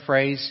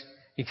paraphrase,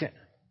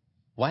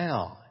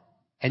 wow,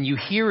 and you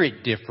hear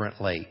it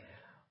differently.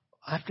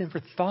 I've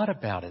never thought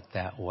about it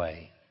that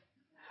way.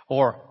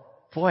 Or,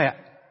 boy,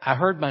 I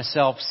heard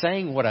myself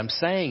saying what I'm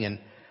saying and,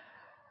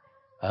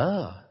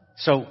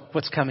 so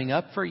what's coming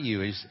up for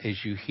you as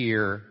you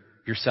hear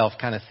yourself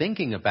kind of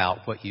thinking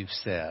about what you've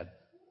said?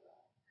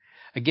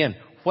 Again,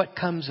 what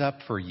comes up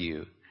for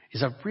you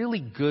is a really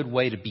good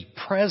way to be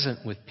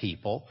present with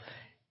people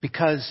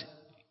because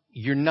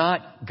you're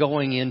not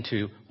going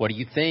into what do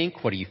you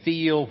think, what do you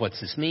feel,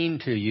 what's this mean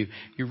to you.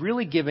 You're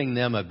really giving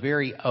them a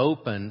very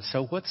open,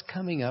 so what's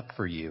coming up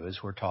for you as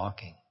we're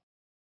talking?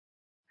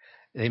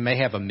 They may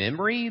have a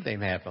memory, they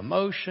may have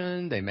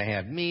emotion, they may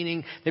have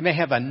meaning, they may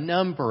have a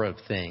number of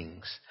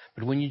things.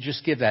 But when you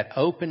just give that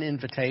open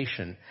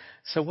invitation,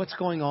 so what's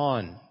going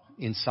on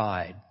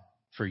inside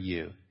for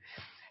you?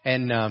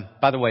 And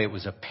by the way, it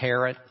was a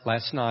parrot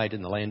last night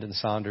in the Landon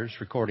Saunders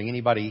recording.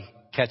 Anybody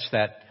catch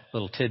that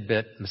little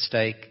tidbit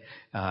mistake?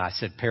 I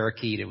said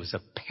parakeet. It was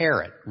a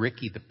parrot,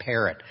 Ricky the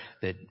parrot,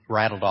 that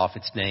rattled off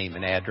its name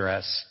and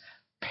address.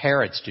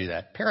 Parrots do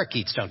that.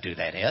 Parakeets don't do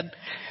that, Ed.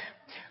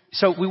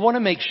 So we want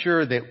to make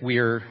sure that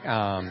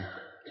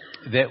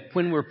that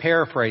when we're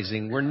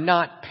paraphrasing, we're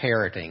not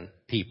parroting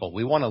people.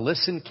 We want to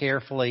listen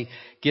carefully,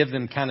 give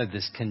them kind of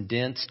this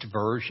condensed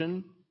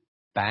version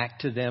back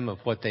to them of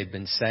what they've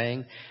been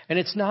saying. And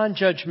it's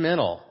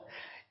non-judgmental.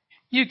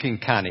 You can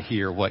kind of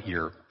hear what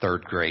your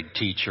third grade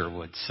teacher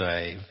would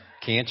say,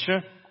 can't you?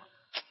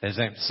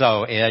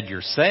 So, Ed,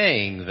 you're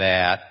saying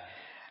that,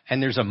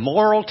 and there's a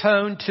moral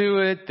tone to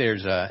it.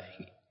 There's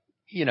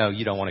you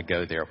don't want to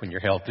go there when you're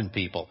helping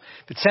people.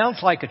 If it sounds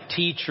like a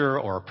teacher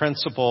or a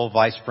principal,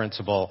 vice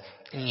principal,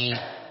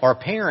 or a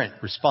parent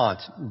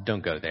response,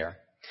 don't go there.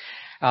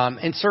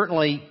 And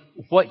certainly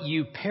what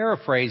you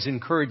paraphrase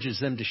encourages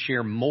them to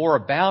share more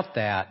about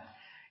that.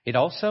 It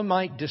also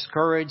might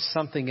discourage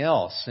something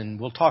else. And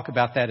we'll talk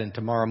about that in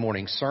tomorrow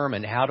morning's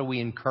sermon. How do we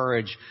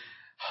encourage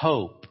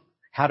hope?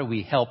 How do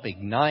we help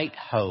ignite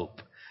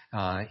hope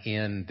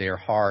in their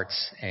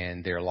hearts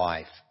and their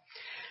life?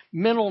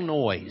 Mental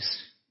noise.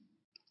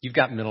 You've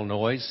got mental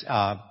noise.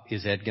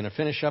 Is Ed going to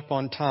finish up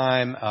on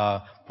time?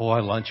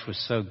 Boy, lunch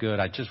was so good.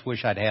 I just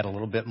wish I'd had a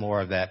little bit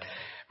more of that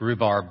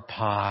rhubarb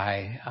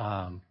pie.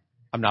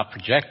 I'm not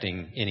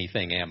projecting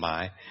anything, am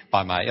I?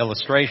 By my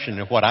illustration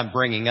of what I'm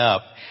bringing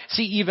up.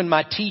 See, even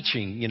my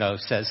teaching,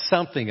 says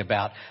something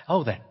about,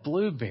 that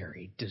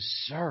blueberry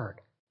dessert.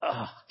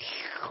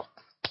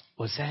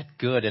 Was that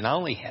good? And I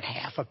only had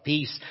half a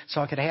piece, so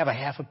I could have a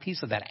half a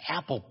piece of that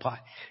apple pie.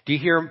 Do you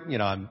hear,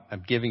 I'm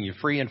giving you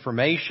free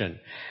information.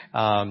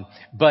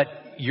 But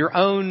your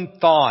own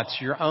thoughts,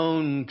 your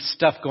own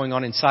stuff going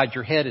on inside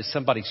your head as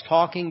somebody's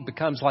talking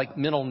becomes like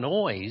mental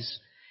noise.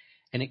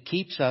 And it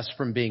keeps us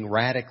from being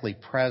radically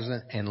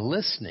present and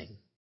listening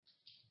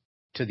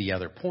to the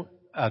other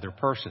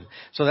person.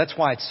 So that's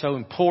why it's so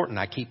important.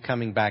 I keep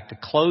coming back to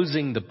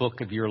closing the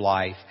book of your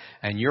life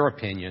and your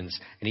opinions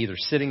and either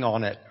sitting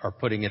on it or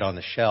putting it on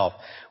the shelf.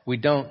 We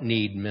don't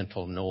need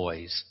mental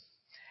noise.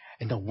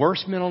 And the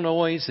worst mental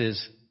noise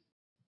is,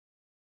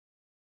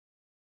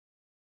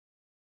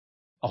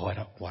 what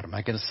am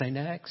I going to say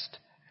next?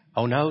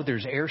 Oh no,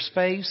 there's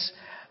airspace.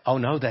 Oh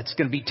no, that's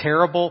going to be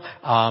terrible.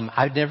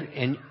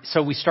 And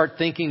so we start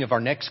thinking of our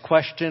next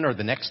question or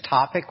the next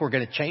topic we're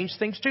going to change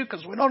things to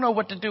because we don't know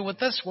what to do with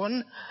this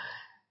one.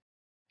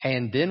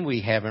 And then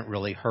we haven't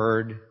really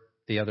heard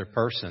the other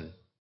person.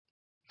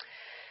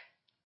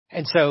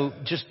 And so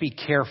just be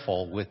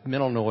careful with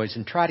mental noise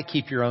and try to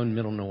keep your own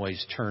mental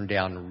noise turned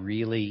down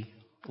really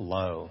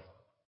low.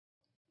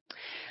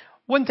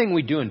 One thing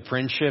we do in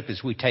friendship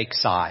is we take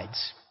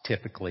sides,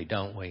 typically,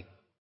 don't we?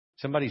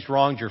 Somebody's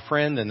wronged your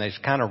friend and they've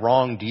kind of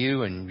wronged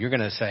you, and you're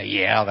going to say,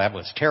 yeah, that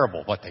was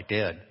terrible what they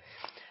did.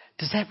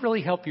 Does that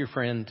really help your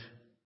friend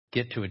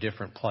get to a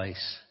different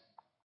place?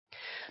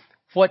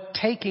 What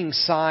taking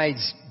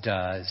sides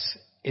does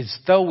is,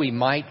 though we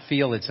might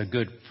feel it's a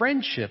good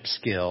friendship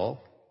skill,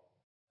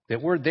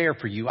 that we're there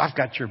for you, I've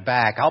got your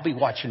back, I'll be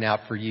watching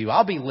out for you,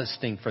 I'll be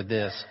listening for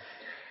this,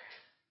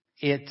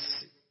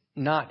 it's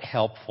not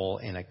helpful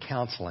in a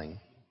counseling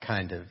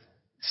kind of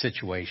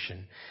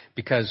situation.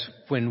 Because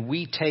when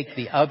we take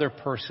the other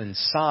person's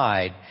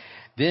side,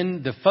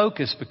 then the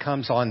focus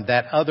becomes on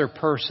that other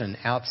person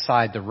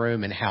outside the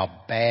room and how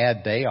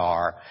bad they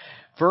are,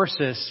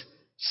 versus,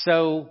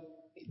 so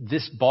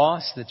this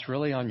boss that's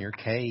really on your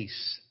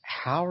case,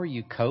 how are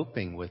you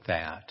coping with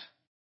that?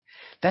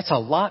 That's a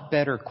lot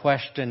better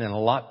question and a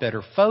lot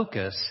better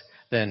focus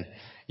than,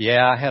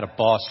 yeah, I had a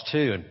boss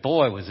too, and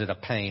boy, was it a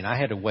pain. I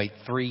had to wait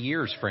 3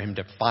 years for him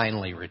to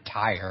finally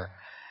retire.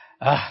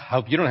 I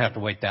hope you don't have to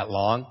wait that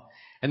long.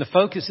 And the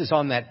focus is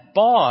on that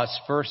boss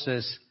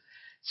versus,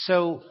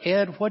 so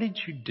Ed, what did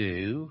you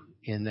do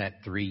in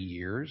that 3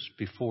 years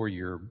before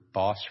your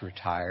boss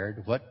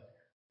retired?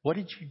 What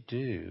did you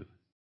do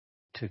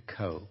to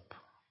cope?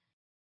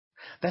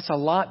 That's a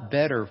lot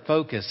better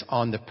focus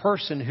on the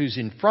person who's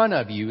in front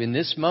of you in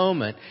this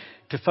moment,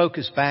 to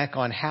focus back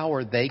on how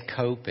are they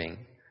coping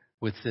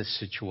with this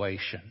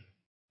situation.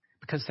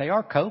 Because they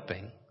are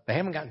coping. They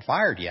haven't gotten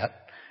fired yet.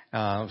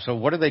 So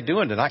what are they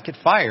doing to not get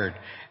fired?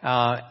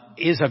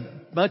 Is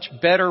a much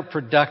better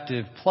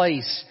productive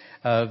place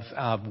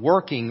of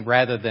working,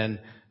 rather than,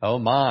 oh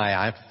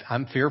my,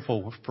 I'm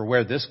fearful for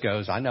where this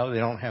goes. I know they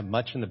don't have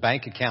much in the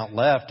bank account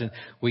left, and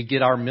we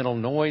get our mental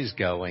noise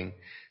going.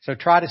 So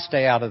try to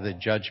stay out of the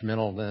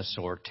judgmentalness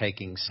or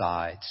taking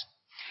sides.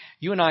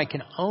 You and I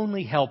can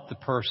only help the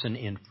person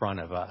in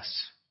front of us.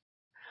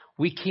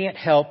 We can't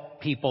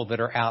help people that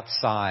are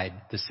outside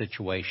the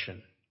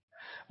situation.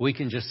 We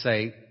can just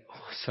say,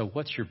 so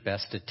what's your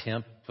best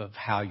attempt of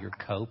how you're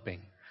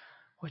coping?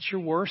 What's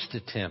your worst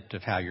attempt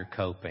of how you're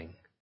coping?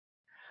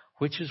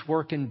 Which is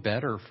working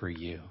better for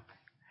you?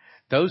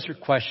 Those are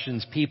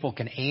questions people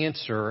can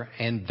answer,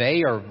 and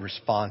they are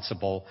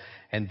responsible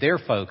and they're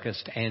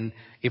focused. And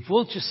if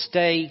we'll just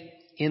stay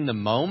in the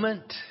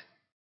moment.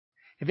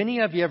 Have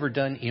any of you ever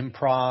done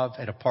improv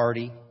at a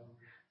party?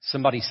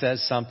 Somebody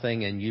says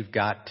something and you've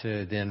got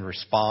to then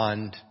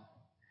respond.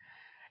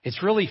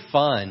 It's really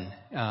fun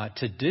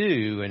to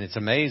do, and it's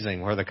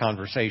amazing where the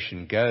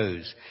conversation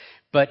goes.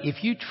 But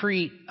if you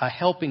treat a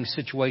helping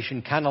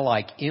situation kind of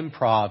like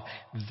improv,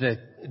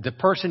 the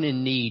person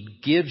in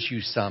need gives you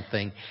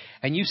something,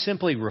 and you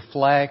simply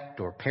reflect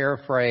or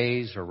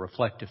paraphrase or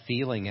reflect a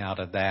feeling out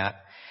of that,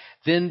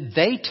 then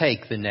they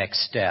take the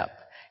next step.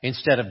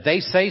 Instead of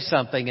they say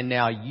something and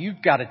now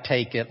you've got to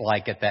take it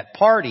like at that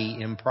party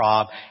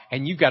improv,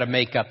 and you've got to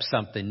make up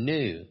something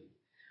new.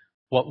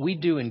 What we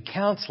do in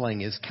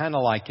counseling is kind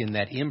of like in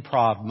that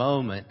improv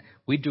moment,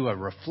 we do a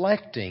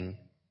reflecting,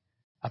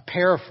 a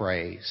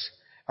paraphrase,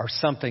 or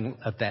something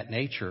of that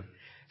nature,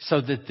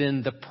 so that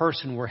then the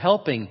person we're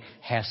helping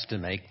has to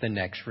make the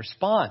next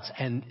response.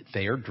 And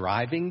they are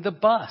driving the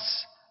bus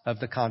of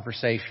the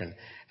conversation.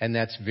 And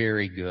that's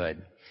very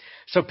good.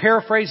 So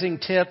paraphrasing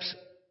tips,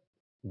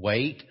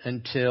 wait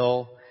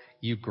until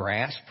you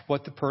grasp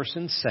what the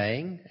person's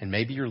saying. And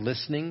maybe you're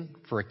listening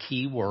for a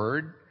key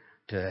word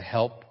to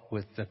help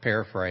with the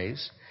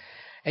paraphrase.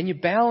 And you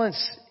balance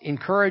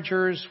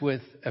encouragers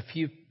with a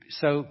few.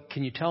 So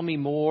can you tell me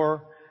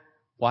more?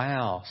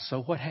 Wow.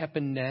 So what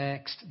happened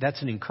next?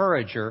 That's an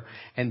encourager.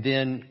 And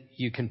then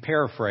you can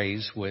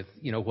paraphrase with,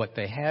 what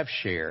they have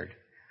shared.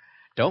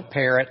 Don't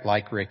parrot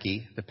like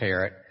Ricky, the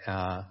parrot.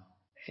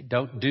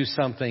 Don't do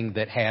something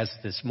that has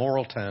this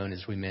moral tone,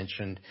 as we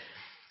mentioned.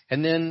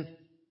 And then,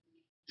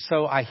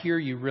 so I hear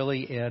you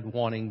really, Ed,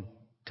 wanting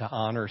to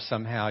honor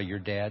somehow your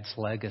dad's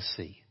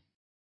legacy.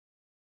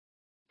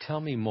 Tell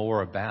me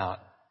more about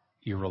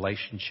your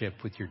relationship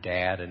with your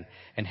dad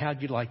and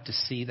how'd you like to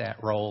see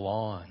that roll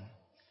on?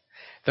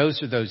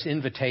 Those are those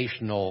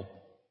invitational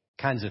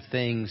kinds of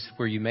things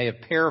where you may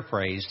have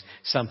paraphrased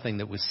something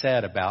that was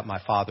said about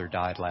my father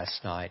died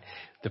last night,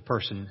 the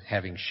person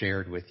having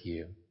shared with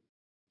you.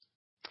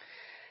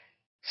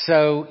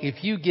 So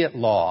if you get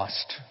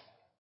lost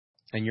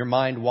and your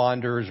mind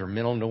wanders or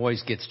mental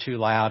noise gets too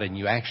loud and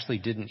you actually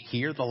didn't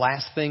hear the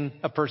last thing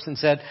a person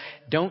said,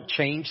 don't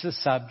change the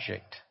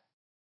subject.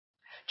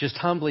 Just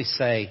humbly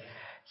say,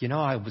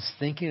 I was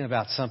thinking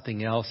about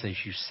something else as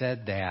you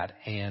said that,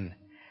 and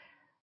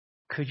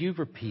could you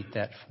repeat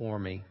that for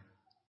me?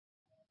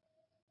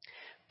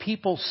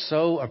 People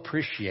so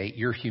appreciate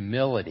your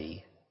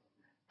humility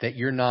that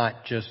you're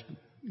not just,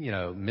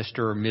 Mr.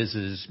 or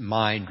Mrs.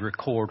 mind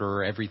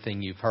recorder,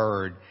 everything you've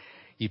heard,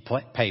 you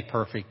pay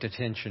perfect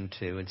attention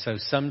to. And so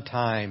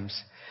sometimes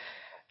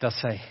they'll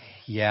say,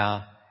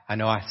 yeah, I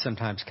know I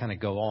sometimes kind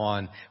of go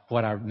on.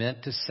 What I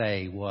meant to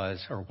say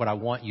was, or what I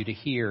want you to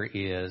hear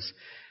is,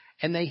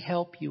 and they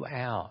help you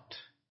out.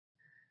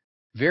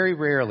 Very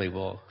rarely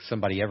will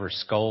somebody ever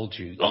scold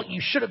you. Oh,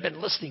 you should have been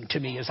listening to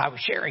me as I was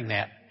sharing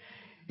that.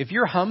 If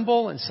you're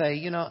humble and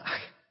say, I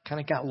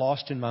kind of got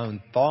lost in my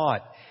own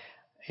thought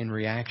in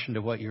reaction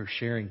to what you're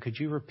sharing, could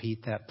you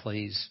repeat that,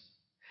 please?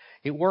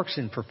 It works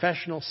in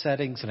professional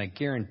settings, and I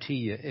guarantee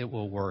you it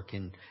will work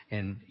in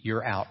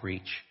your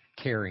outreach,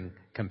 caring,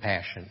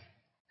 compassion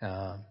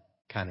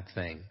kind of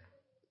thing.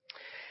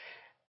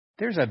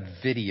 There's a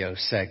video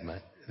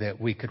segment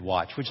that we could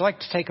watch. Would you like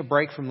to take a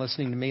break from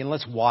listening to me? And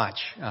let's watch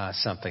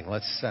something.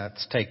 Let's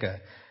take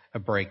a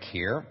break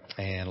here,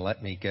 and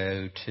let me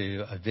go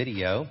to a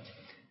video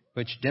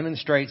which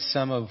demonstrates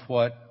some of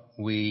what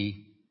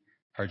we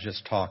are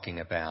just talking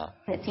about.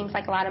 It seems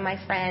like a lot of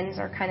my friends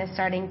are kind of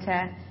starting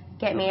to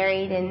get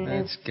married. And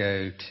let's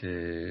go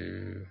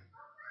to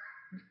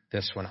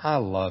this one. I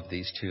love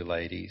these two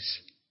ladies.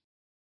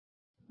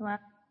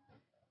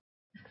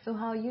 So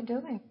how are you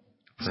doing?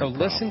 So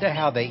listen to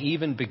how they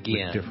even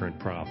begin. With different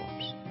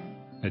problems.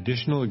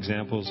 Additional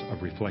examples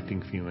of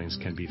reflecting feelings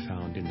can be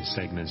found in the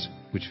segments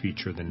which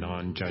feature the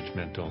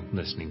non-judgmental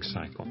listening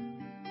cycle.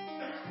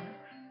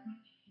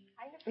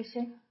 Hi,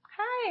 Napisha.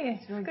 Hi,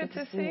 it's good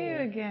to see you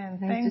again.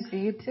 Nice to see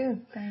you too.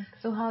 Thanks.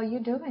 So how are you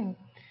doing?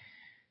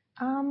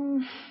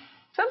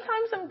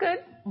 Sometimes I'm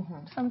good.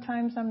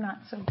 Sometimes I'm not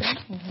so good.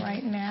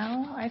 Right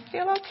now, I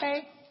feel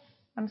okay.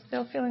 I'm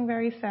still feeling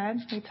very sad.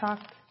 We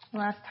talked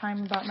last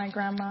time about my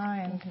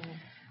grandma and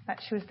that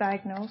she was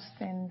diagnosed,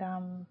 and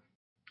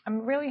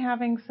I'm really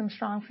having some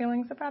strong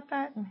feelings about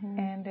that,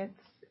 and it's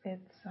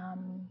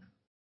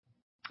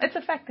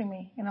affecting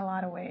me in a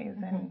lot of ways,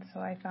 and so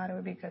I thought it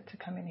would be good to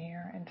come in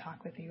here and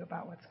talk with you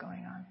about what's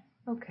going on.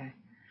 Okay.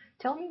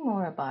 Tell me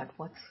more about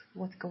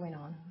what's going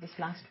on this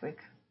last week.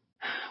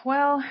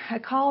 Well, I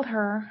called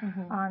her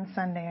on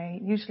Sunday.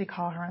 I usually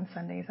call her on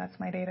Sundays. That's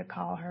my day to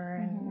call her.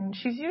 And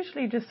she's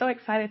usually just so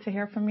excited to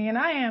hear from me. And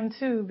I am,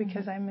 too,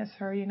 because I miss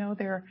her.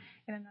 They're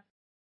in another.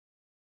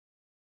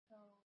 So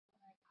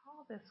when I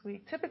call this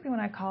week, typically when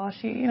I call,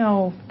 she,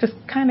 just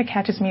kind of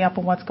catches me up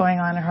on what's going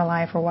on in her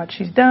life or what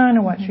she's done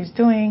or what she's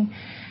doing.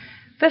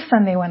 This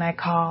Sunday when I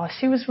call,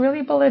 she was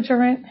really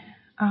belligerent.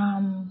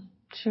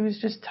 She was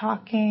just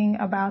talking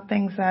about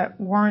things that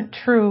weren't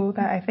true,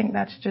 that I think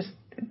that's just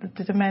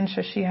the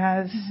dementia she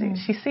has.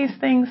 She sees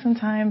things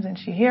sometimes and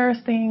she hears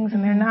things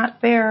and they're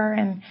not there.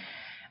 And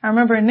I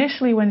remember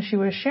initially when she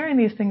was sharing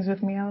these things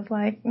with me, I was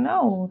like,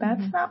 no,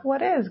 that's not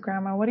what is,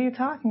 Grandma. What are you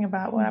talking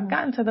about? Well, I've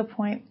gotten to the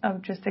point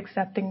of just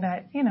accepting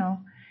that,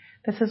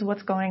 this is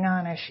what's going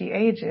on as she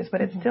ages, but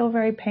it's still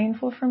very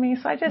painful for me.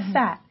 So I just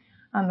sat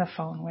on the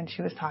phone when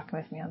she was talking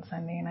with me on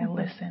Sunday and I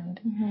listened.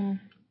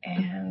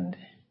 And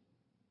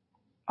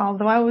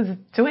although I was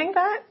doing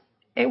that,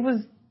 it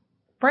was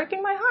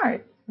breaking my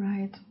heart.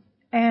 Right.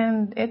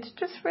 And it's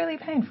just really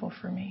painful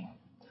for me.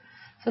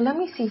 So let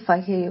me see if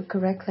I hear you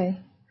correctly.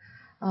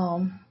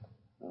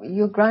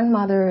 Your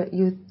grandmother,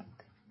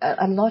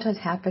 a lot has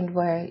happened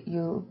where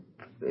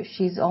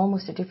she's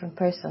almost a different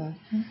person,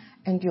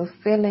 and you're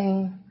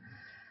feeling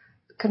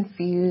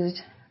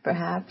confused,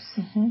 perhaps.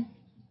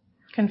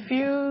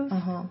 Confused,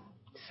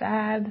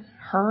 sad,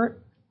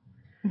 hurt.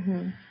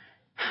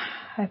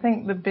 I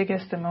think the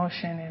biggest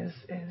emotion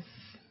is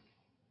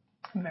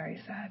I'm very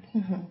sad.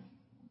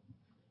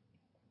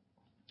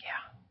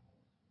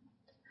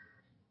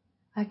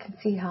 I can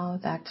see how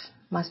that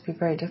must be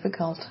very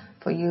difficult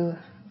for you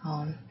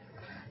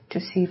to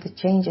see the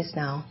changes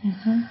now.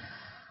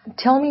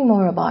 Tell me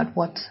more about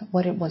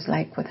what it was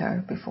like with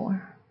her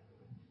before.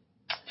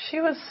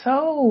 She was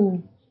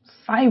so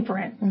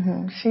vibrant.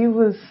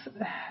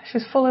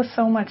 She's full of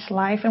so much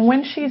life. And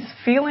when she's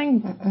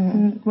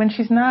feeling, when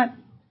she's not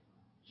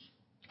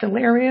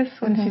delirious,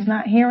 when she's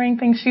not hearing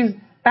things, she's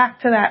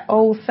back to that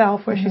old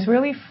self where she's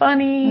really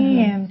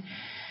funny and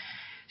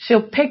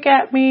she'll pick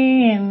at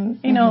me and,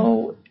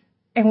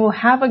 and we'll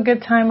have a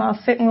good time. I'll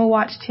sit and we'll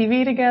watch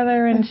TV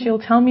together and she'll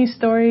tell me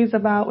stories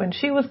about when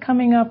she was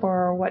coming up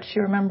or what she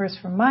remembers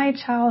from my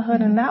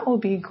childhood, and that will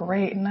be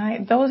great.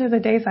 And those are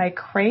the days I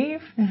crave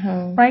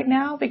right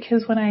now,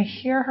 because when I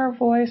hear her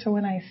voice or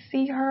when I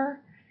see her,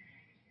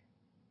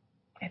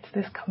 it's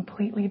this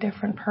completely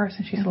different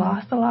person. She's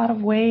lost a lot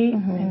of weight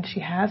and she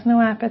has no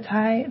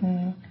appetite,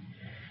 and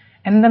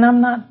then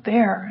I'm not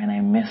there and I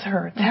miss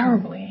her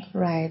terribly.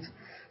 Right.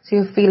 So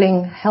you're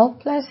feeling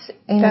helpless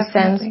in a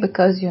sense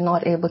because you're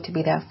not able to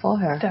be there for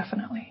her.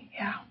 Definitely,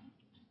 yeah.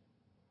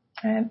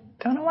 I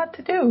don't know what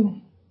to do.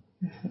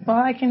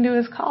 All I can do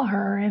is call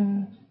her,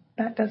 and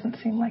that doesn't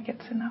seem like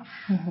it's enough.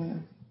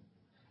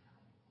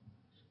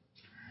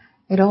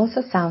 It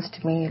also sounds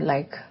to me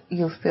like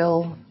you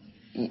feel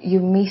you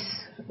miss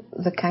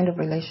the kind of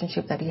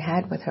relationship that you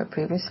had with her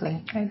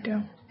previously. I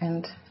do.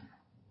 And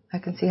I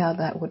can see how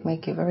that would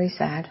make you very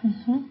sad.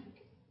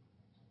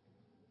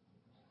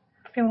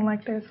 Feeling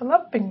like there's a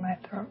lump in my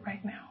throat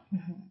right now.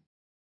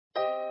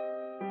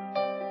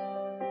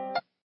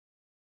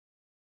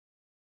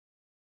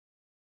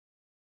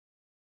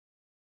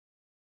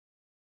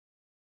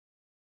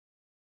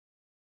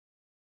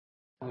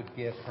 I would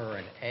give her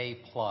an A+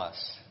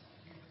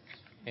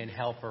 in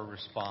helper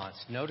response.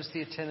 Notice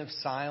the attentive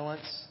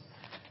silence.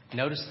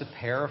 Notice the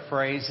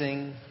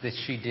paraphrasing that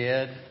she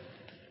did.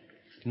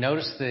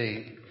 Notice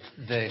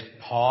the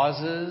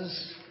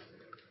pauses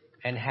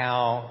and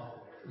how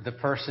the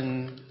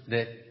person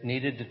that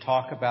needed to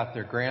talk about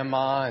their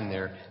grandma and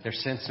their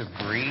sense of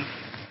grief,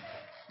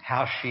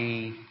 how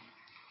she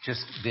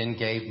just then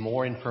gave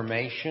more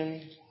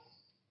information.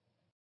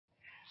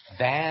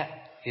 That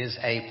is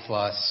A+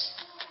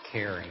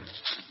 caring.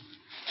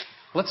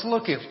 Let's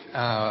look at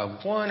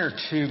one or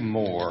two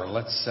more.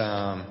 Let's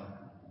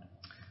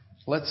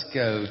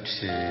go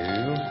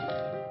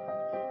to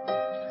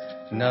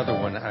another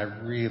one I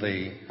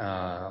really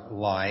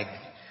like,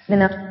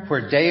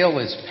 where Dale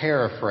is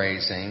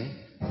paraphrasing.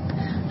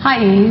 Hi,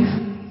 Eve.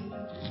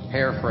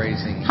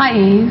 Paraphrasing. Hi,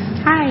 Eve.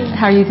 Hi.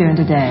 How are you doing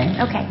today?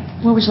 Okay.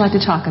 What would you like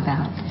to talk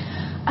about?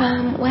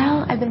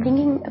 Well, I've been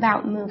thinking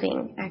about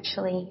moving,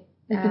 actually.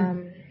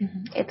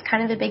 It's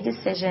kind of a big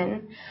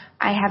decision.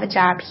 I have a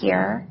job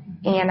here,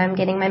 and I'm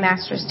getting my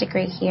master's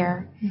degree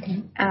here.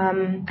 I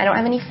don't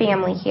have any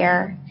family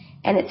here,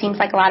 and it seems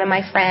like a lot of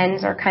my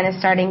friends are kind of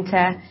starting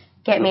to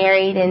get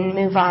married and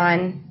move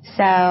on.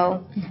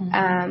 So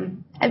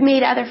I've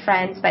made other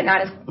friends, but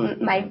not as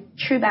my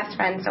true best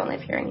friends don't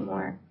live here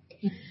anymore.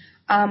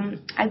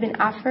 I've been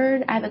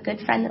offered, I have a good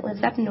friend that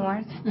lives up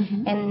north,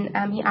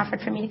 and he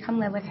offered for me to come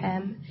live with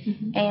him.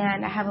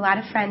 And I have a lot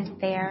of friends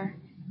there,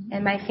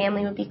 and my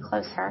family would be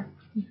closer.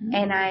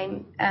 And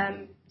I'm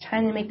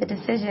trying to make the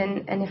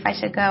decision and if I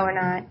should go or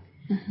not.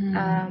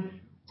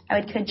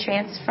 I could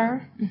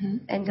transfer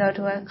and go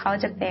to a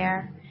college up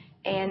there,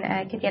 and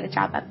I could get a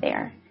job up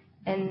there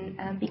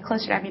and be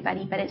closer to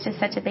everybody. But it's just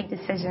such a big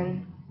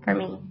decision for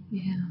me.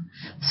 Yeah.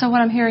 So what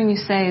I'm hearing you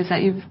say is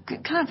that you've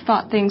kind of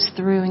thought things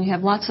through and you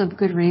have lots of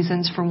good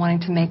reasons for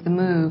wanting to make the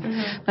move,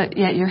 but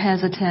yet you're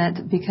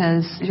hesitant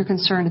because you're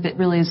concerned if it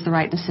really is the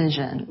right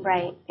decision.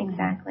 Right,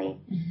 exactly.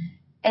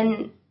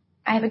 And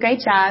I have a great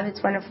job.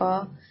 It's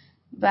wonderful,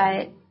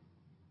 but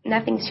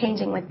nothing's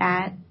changing with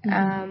that.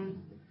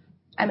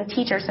 I'm a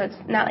teacher, so it's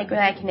not like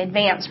really I can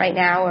advance right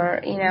now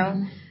or, you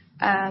know.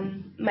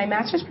 My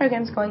master's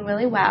program's going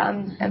really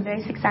well. I'm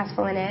very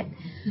successful in it.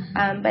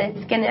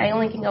 But I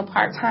only can go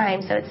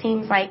part-time, so it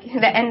seems like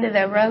the end of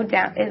the road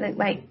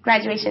like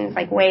graduation is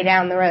like way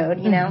down the road,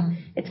 you know.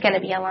 It's going to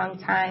be a long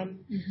time.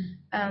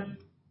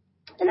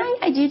 And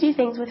I do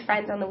things with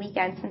friends on the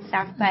weekends and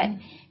stuff, but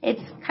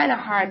it's kind of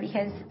hard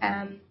because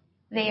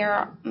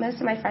most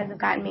of my friends have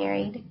gotten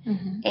married,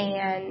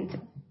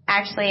 and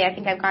actually I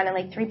think I've gone to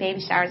like 3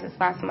 baby showers this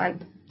last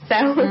month. So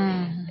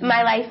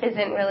my life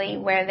isn't really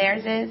where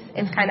theirs is.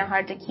 It's kind of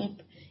hard to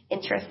keep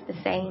interests the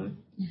same.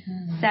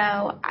 So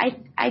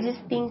I just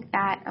think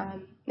that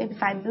maybe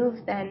if I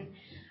moved, then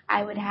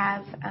I would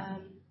have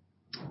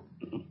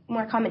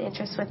more common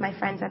interests with my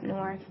friends up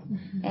north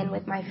and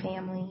with my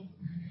family.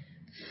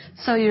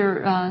 So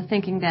you're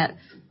thinking that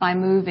by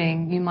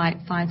moving, you might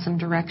find some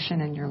direction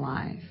in your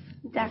life.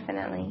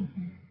 Definitely.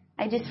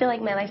 I just feel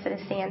like my life's at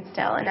a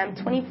standstill, and I'm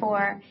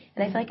 24,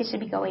 and I feel like it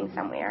should be going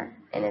somewhere,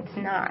 and it's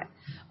not.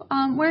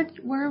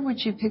 Where would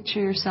you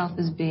picture yourself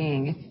as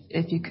being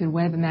if you could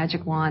wave a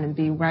magic wand and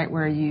be right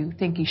where you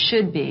think you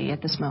should be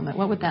at this moment?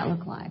 What would that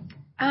look like?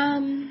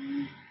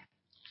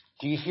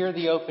 Do you hear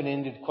the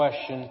open-ended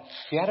question?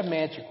 If you had a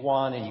magic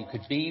wand and you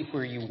could be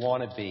where you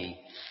want to be,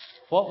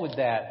 what would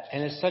that?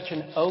 And it's such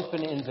an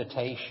open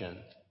invitation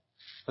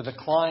for the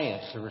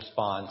client to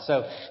respond.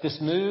 So this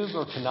move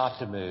or to not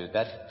to move,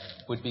 that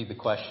would be the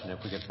question if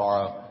we could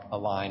borrow a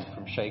line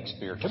from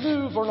Shakespeare. To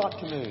move or not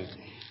to move.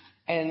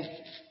 And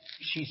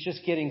she's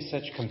just getting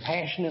such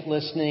compassionate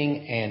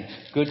listening and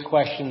good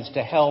questions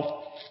to help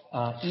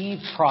Eve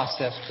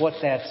process what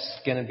that's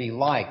going to be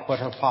like, what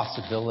her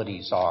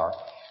possibilities are.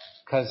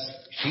 Because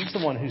she's the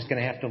one who's going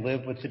to have to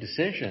live with the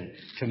decision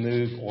to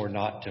move or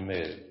not to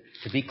move.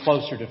 To be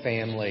closer to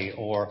family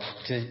or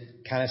to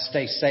kind of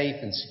stay safe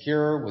and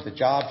secure with a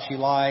job she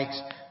likes,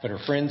 but her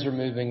friends are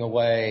moving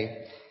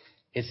away.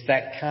 It's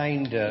that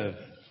kind of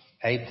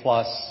A+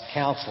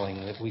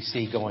 counseling that we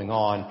see going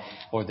on,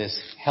 or this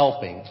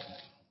helping.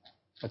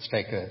 Let's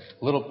take a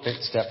little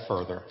bit step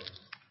further.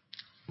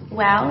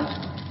 Well,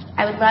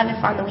 I would love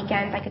if on the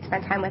weekends I could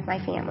spend time with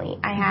my family.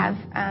 I have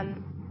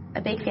a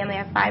big family.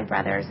 I have 5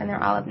 brothers, and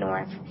they're all up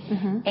north.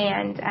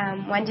 And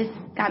one just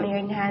got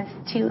married and has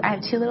 2. I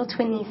have 2 little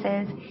twin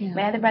nieces.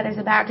 My other brother's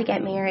about to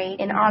get married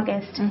in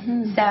August,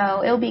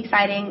 so it'll be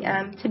exciting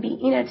to be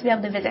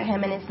able to visit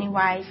him and his new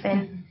wife,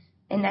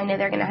 and I know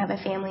they're going to have a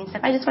family and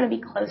stuff. I just want to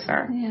be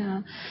closer.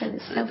 Yeah, because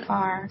it's so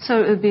far.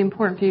 So it would be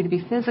important for you to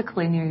be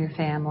physically near your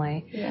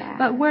family. Yeah.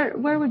 But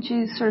where would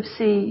you sort of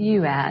see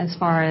you at as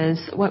far as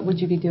what would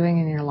you be doing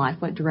in your life?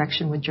 What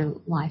direction would your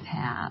life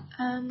have?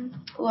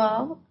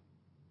 Well,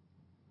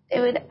 it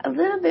would a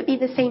little bit be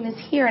the same as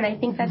here, and I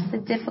think that's the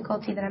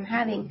difficulty that I'm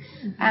having.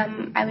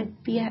 I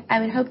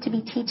would hope to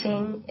be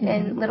teaching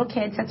in little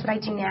kids. That's what I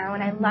do now,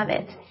 and I love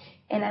it.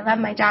 And I love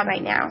my job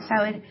right now, so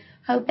I would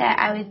hope that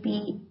I would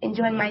be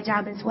enjoying my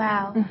job as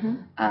well.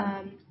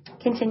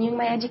 Continuing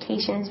my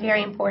education is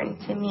very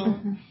important to me,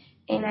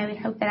 and I would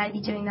hope that I'd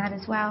be doing that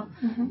as well.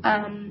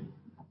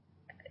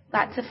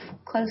 Lots of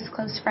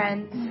close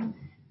friends.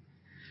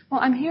 Well,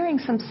 I'm hearing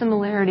some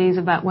similarities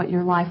about what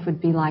your life would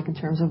be like in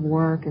terms of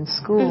work and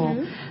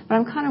school, but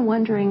I'm kind of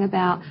wondering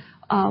about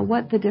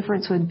what the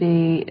difference would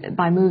be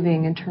by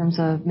moving in terms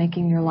of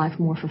making your life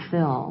more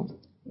fulfilled.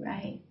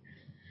 Right.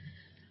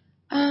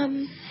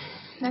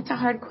 That's a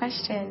hard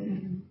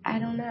question. I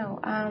don't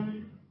know.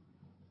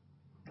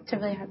 It's a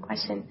really hard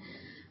question.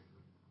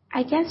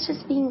 I guess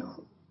just being,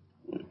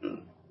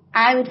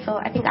 I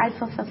think I'd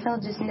feel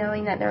fulfilled just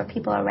knowing that there were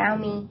people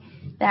around me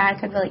that I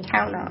could really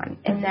count on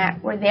and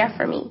that were there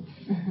for me.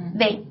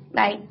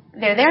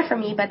 They're there for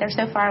me, but they're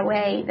so far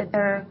away that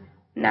they're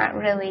not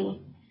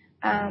really,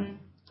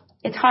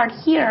 it's hard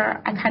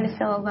here. I kind of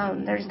feel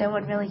alone. There's no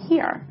one really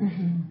here.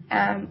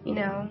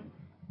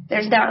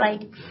 There's not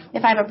like,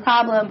 if I have a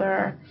problem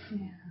or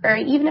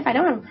even if I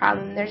don't have a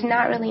problem, there's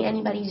not really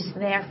anybody just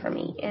there for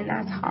me, and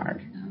that's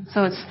hard.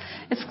 So it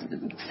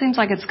seems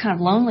like it's kind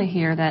of lonely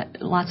here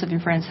that lots of your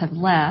friends have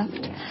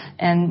left,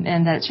 and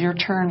that it's your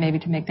turn maybe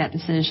to make that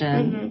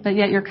decision, but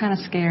yet you're kind of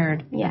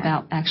scared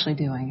about actually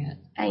doing it.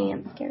 I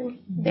am scared,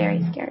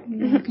 very scared.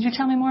 Could you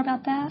tell me more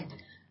about that?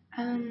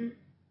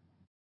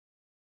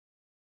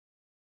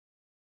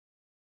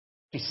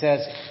 She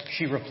says,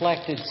 she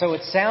reflected, so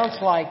it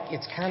sounds like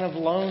it's kind of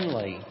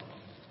lonely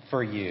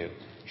for you.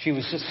 She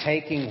was just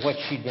taking what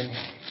she'd been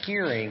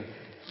hearing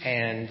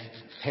and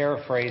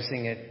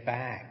paraphrasing it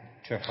back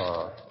to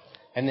her,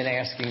 and then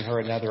asking her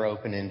another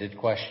open-ended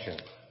question.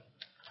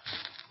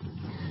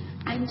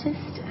 I'm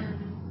just,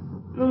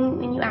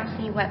 when you asked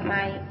me what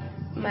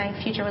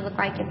my future would look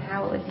like and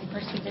how it would be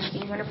perceived as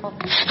being wonderful,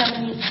 some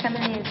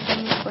of the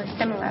things were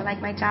similar,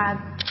 like my job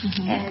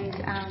and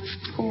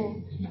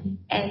school,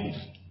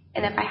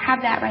 and if I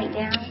have that right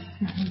now,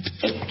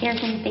 it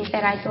scares me to think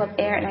that I'd go up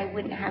there and I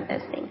wouldn't have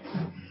those things.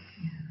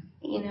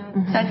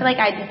 So I feel like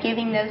I'd be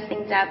giving those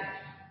things up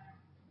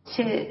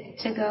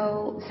to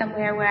go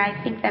somewhere where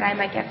I think that I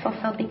might get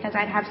fulfilled because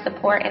I'd have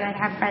support and I'd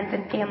have friends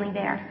and family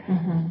there.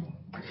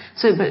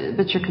 So,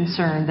 but you're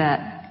concerned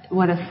that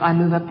what if I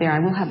move up there, I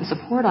will have the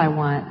support I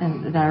want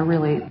and that I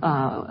really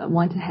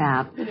want to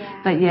have,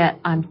 but yet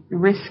I'm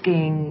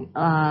risking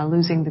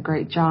losing the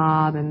great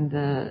job and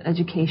the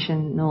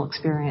educational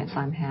experience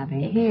I'm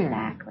having here.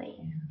 Exactly.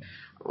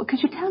 Well,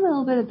 could you tell me a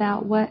little bit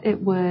about what it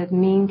would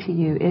mean to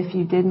you if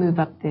you did move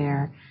up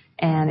there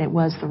and it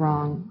was the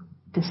wrong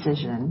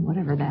decision,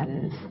 whatever that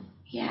is?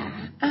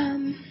 Yeah.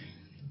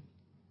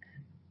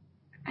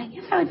 I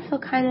guess I would feel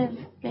kind of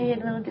maybe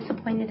a little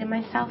disappointed in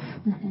myself.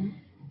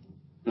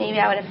 Maybe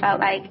I would have felt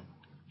like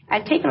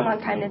I've taken a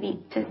long time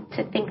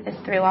to think this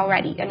through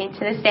already. I mean, to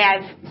this day,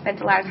 I've spent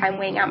a lot of time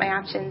weighing out my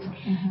options,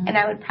 and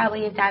I would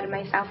probably have doubted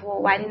myself,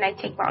 well, why didn't I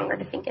take longer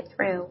to think it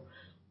through?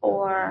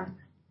 Or,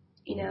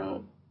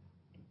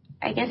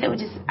 I guess I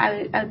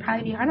would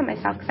probably be hard on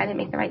myself because I didn't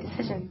make the right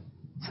decision.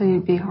 So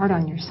you'd be hard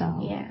on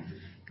yourself? Yeah.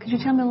 Could you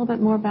tell me a little bit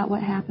more about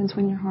what happens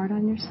when you're hard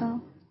on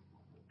yourself?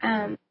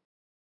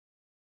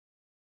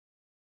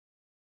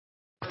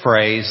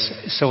 Phrase,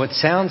 so it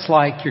sounds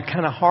like you're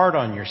kind of hard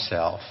on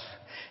yourself.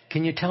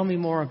 Can you tell me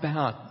more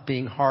about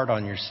being hard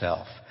on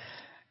yourself?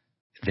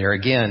 There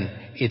again,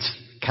 it's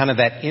kind of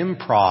that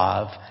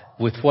improv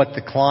with what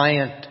the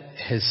client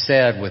has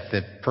said, with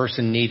the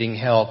person needing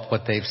help,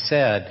 what they've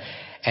said,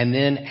 and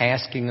then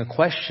asking a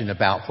question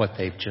about what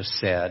they've just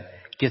said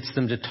gets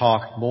them to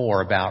talk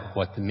more about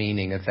what the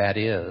meaning of that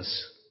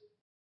is.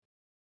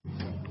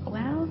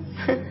 Well,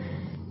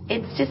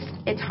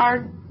 it's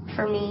hard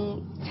for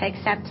me to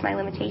accept my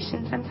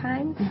limitations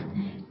sometimes,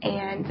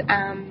 and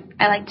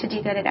I like to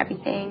do good at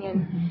everything,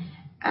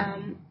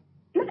 and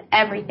not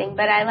everything,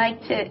 but I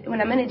like to, when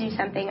I'm going to do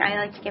something, I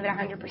like to give it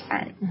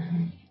 100%.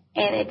 And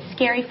it's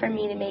scary for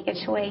me to make a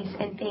choice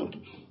and think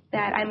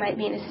that I might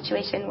be in a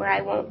situation where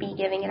I won't be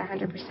giving it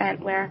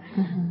 100%, where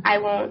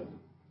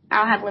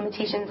I'll have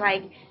limitations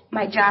like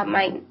my job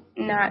might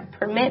not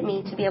permit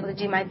me to be able to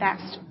do my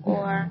best,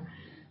 or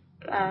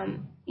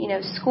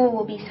school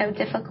will be so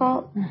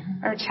difficult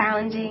or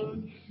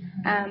challenging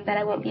that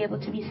I won't be able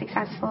to be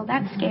successful.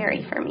 That's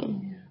scary for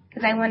me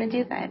because I want to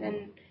do good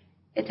and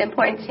it's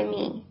important to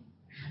me.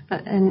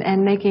 But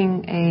and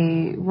making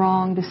a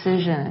wrong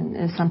decision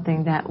is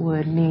something that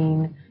would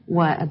mean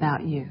what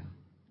about you?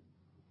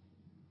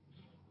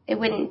 It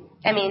wouldn't,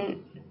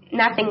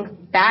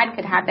 nothing bad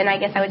could happen. I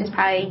guess I would just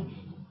probably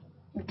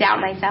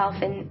doubt myself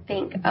and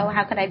think, oh,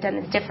 how could I have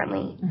done this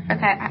differently?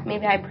 Okay,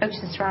 maybe I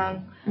approached this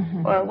wrong.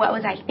 Or what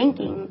was I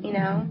thinking,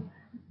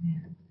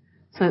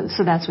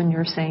 So that's when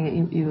you're saying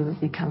that you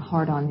become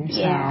hard on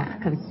yourself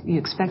because you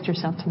expect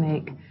yourself to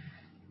make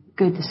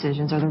good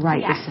decisions or the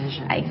right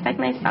decisions. I expect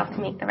myself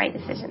to make the right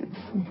decisions.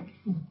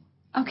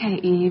 Okay,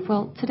 Eve.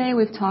 Well, today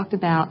we've talked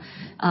about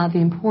the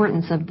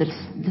importance of the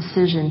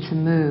decision to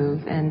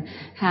move and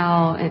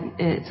how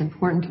it's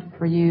important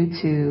for you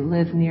to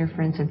live near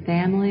friends and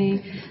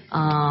family,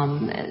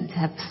 and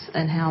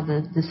how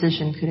the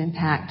decision could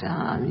impact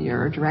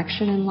your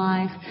direction in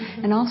life,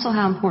 and also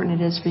how important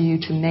it is for you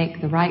to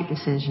make the right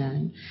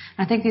decision.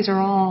 I think these are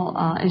all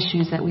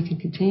issues that we can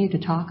continue to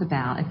talk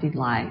about if you'd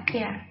like.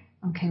 Yeah.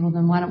 Okay, well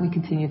then why don't we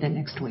continue that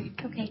next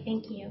week? Okay,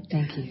 thank you.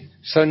 Thank you.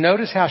 So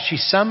notice how she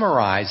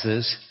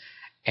summarizes,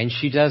 and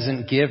she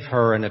doesn't give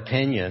her an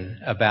opinion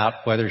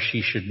about whether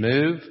she should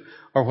move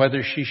or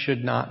whether she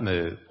should not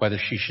move, whether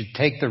she should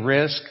take the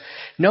risk.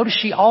 Notice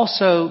she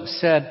also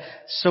said,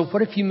 so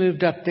what if you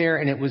moved up there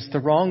and it was the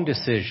wrong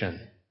decision?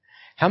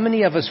 How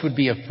many of us would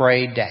be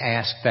afraid to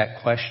ask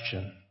that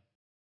question?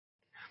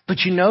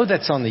 But you know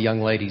that's on the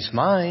young lady's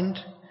mind.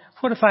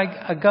 What if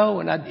I go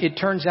and it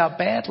turns out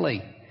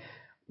badly?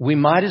 We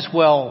might as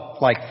well,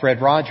 like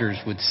Fred Rogers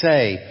would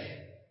say,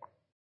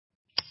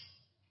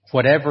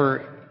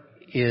 whatever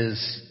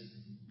is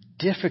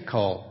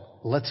difficult,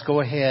 let's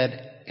go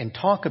ahead and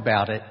talk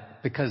about it,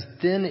 because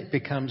then it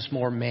becomes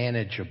more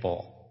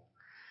manageable.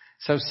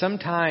 So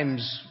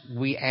sometimes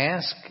we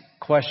ask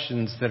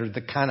questions that are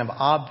the kind of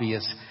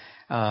obvious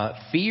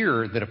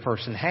fear that a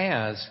person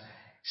has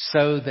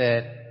so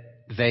that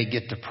they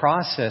get to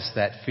process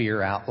that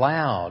fear out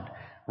loud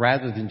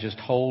rather than just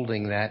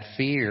holding that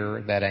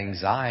fear, that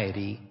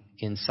anxiety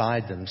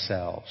inside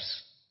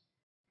themselves.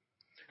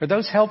 Are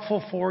those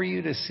helpful for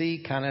you to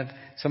see kind of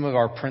some of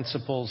our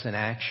principles in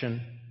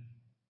action?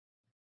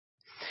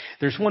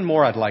 There's one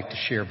more I'd like to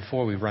share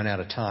before we run out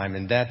of time,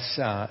 and that's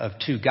of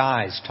two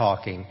guys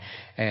talking,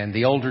 and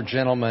the older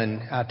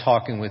gentleman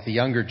talking with the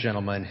younger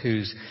gentleman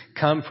who's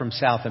come from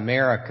South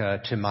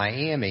America to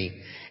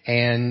Miami,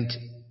 and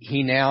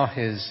he now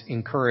has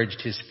encouraged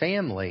his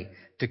family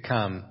to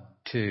come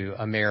to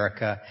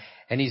America,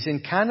 and he's in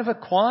kind of a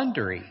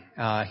quandary.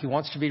 He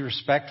wants to be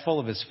respectful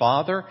of his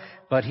father,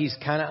 but he's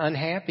kind of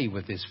unhappy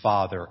with his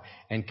father,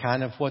 and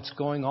kind of what's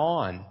going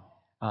on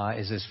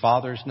is his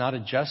father's not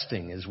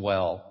adjusting as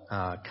well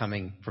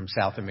coming from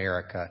South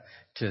America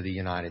to the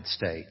United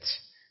States.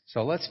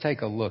 So let's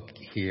take a look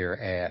here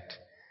at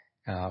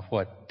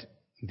what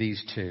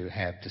these two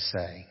have to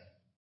say.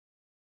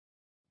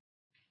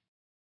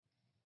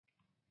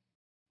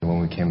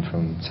 When we came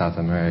from South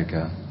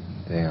America,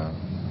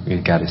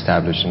 we got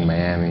established in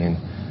Miami, and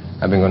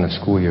I've been going to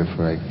school here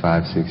for like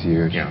 5-6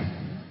 years. Yeah.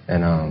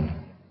 And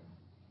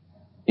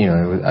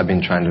I've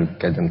been trying to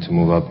get them to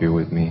move up here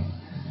with me.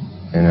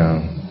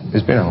 And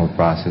it's been a whole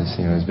process.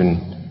 It's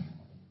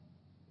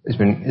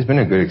been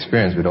a good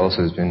experience, but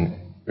also it's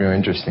been real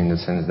interesting in the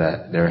sense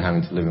that they're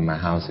having to live in my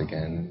house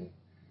again.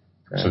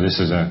 So this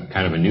is a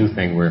kind of a new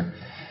thing. We're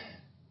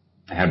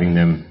having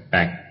them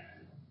back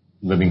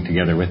living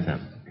together with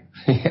them.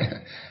 Yeah,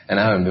 and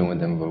I haven't been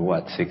with them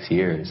for 6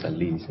 years at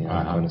least.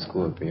 Going to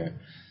school up here.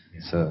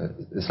 Yeah. So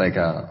it's like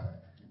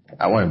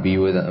I want to be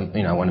with them.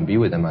 I want to be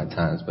with them at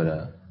times, but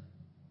I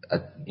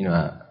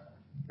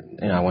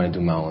want to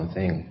do my own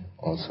thing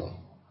also.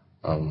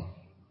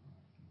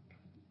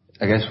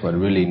 I guess what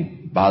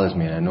really bothers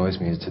me and annoys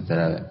me is that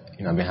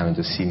I've been having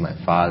to see my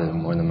father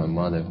more than my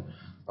mother,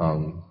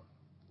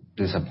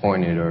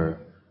 disappointed or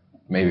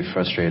maybe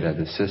frustrated at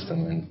the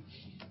system, and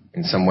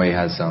in some way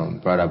has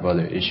brought up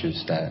other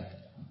issues that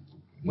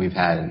we've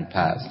had in the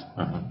past.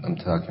 I'm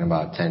talking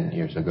about 10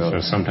 years ago. So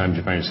sometimes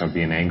you find yourself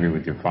being angry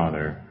with your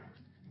father,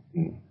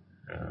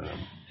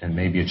 and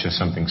maybe it's just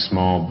something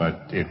small,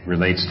 but it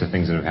relates to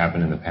things that have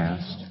happened in the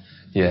past.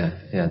 Yeah,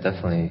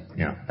 definitely.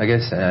 Yeah. I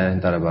guess I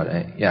hadn't thought about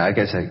it. Yeah, I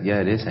guess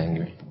it is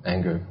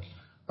anger.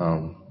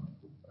 I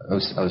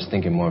was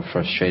thinking more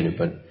frustrated,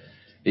 but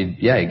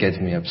it gets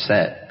me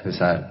upset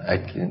because I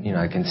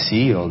can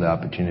see all the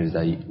opportunities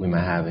that we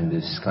might have in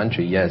this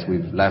country. Yes,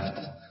 we've left,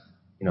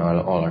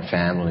 all our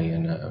family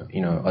and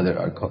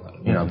other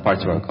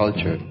parts of our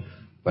culture,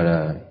 but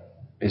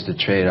it's the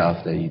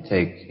trade-off that you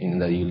take,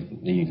 that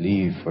you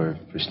leave for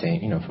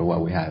staying, for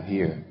what we have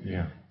here.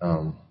 Yeah.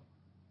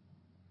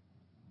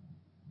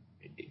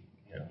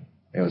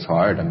 It was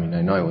hard. I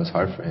know it was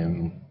hard for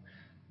him,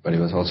 but it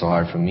was also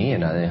hard for me,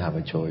 and I didn't have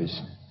a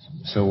choice.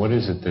 So what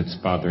is it that's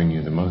bothering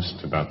you the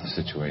most about the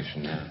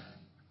situation now?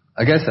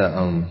 I guess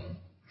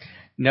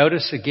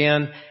Notice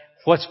again,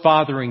 what's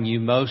bothering you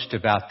most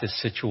about this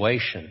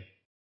situation?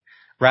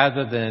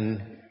 Rather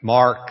than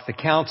Mark, the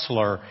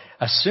counselor,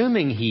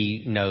 assuming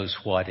he knows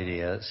what it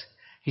is,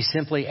 he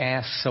simply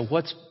asks, so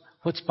what's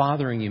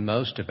bothering you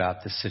most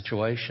about this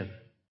situation?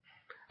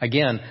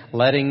 Again,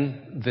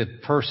 letting the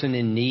person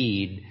in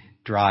need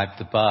drive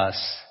the bus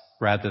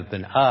rather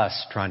than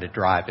us trying to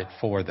drive it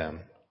for them.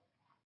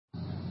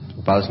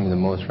 What bothers me the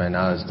most right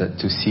now is that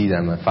to see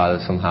that my father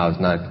somehow is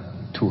not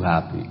too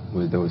happy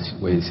with the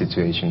way the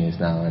situation is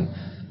now, and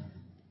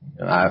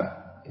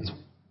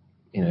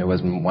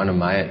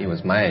it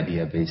was my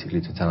idea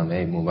basically to tell him,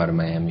 hey, move out of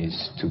Miami,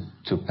 it's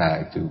too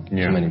packed, too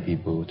many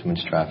people, too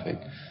much traffic.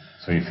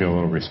 So you feel a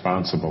little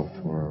responsible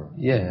for?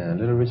 Yeah, a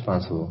little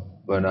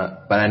responsible, but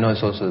I know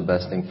it's also the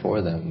best thing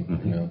for them.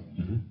 Mm-hmm.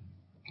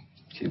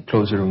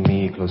 Closer to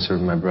me, closer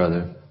to my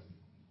brother,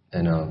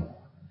 and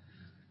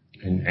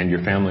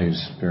your family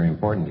is very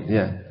important to you.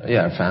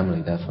 Yeah, our family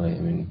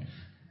definitely.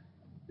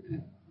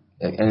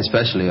 And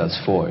especially us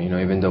four.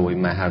 Even though we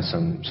might have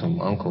some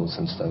uncles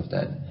and stuff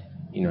that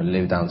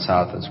live down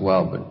south as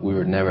well, but we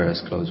were never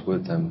as close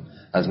with them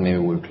as maybe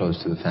we're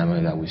close to the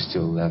family that we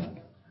still left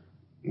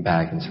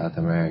back in South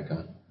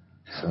America.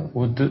 So,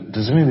 well,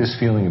 does any of this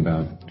feeling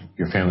about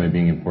your family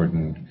being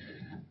important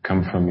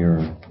come from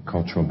your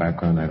cultural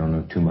background? I don't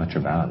know too much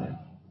about it.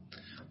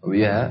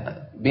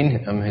 yeah,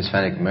 I'm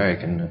Hispanic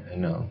American,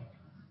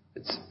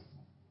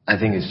 I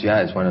think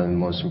it's one of the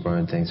most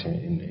important things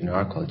in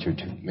our culture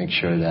to make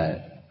sure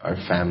that our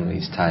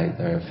family's tight,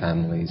 that our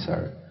families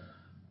are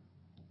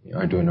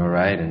doing all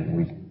right, and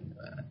we,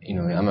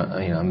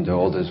 I'm the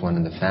oldest one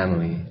in the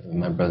family,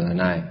 my brother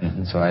and I.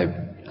 Mm-hmm. So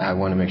I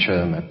want to make sure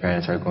that my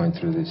parents are going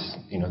through this,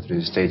 through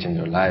this stage in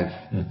their life.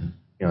 Mm-hmm.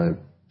 They're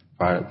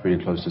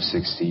pretty close to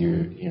 60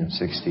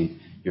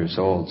 years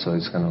old, so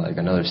it's kind of like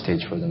another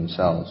stage for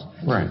themselves.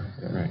 Right,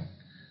 yeah. Right.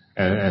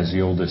 As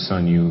the oldest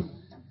son, you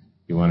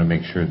want to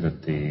make sure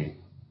that the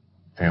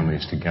family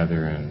is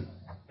together and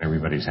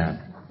everybody's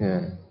happy.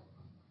 Yeah.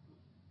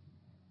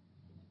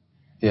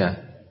 Yeah.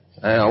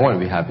 I want to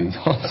be happy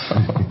also.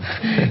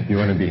 You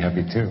want to be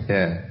happy too.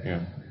 Yeah.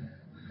 Yeah.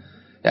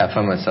 Yeah, I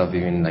find myself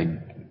even like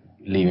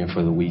leaving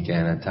for the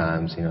weekend at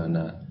times, and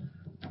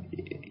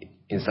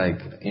it's like,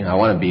 I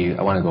want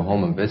to go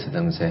home and visit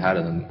them and say hi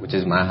to them, which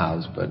is my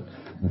house, but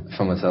I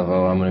find myself,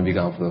 I'm going to be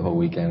gone for the whole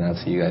weekend. I'll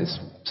see you guys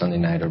Sunday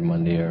night or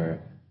Monday,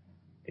 or,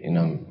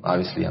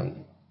 obviously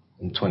I'm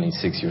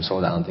 26 years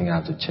old. I don't think I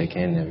have to check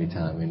in every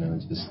time,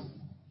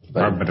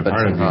 but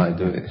somehow I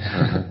do it.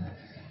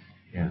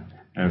 Yeah.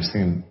 I was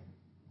thinking,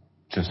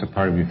 just a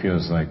part of you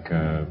feels like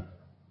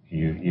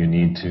you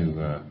need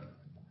to.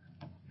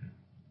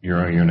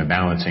 You're in a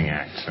balancing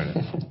act, sort of.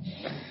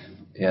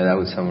 Yeah, that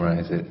would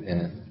summarize it.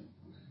 Yeah,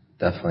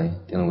 definitely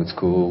dealing with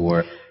school,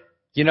 work.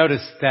 You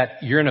notice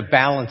that you're in a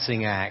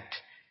balancing act.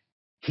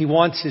 He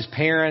wants his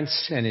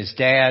parents and his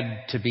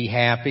dad to be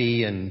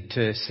happy and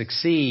to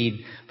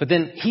succeed, but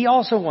then he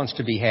also wants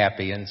to be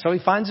happy, and so he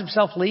finds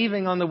himself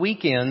leaving on the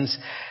weekends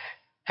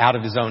out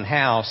of his own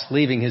house,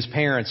 leaving his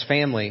parents'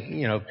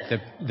 family,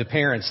 the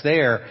parents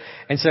there.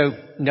 And so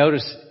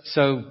notice,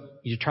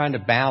 you're trying to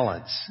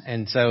balance.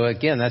 And so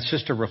again, that's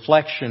just a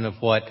reflection of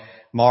what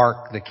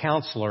Mark, the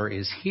counselor,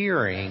 is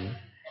hearing.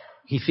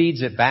 He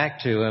feeds it back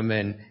to him,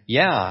 and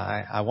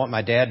I want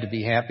my dad to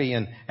be happy,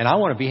 and I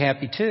want to be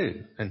happy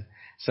too. And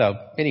so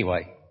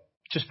anyway,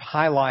 just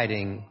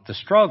highlighting the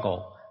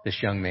struggle this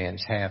young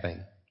man's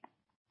having.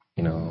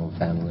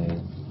 Family,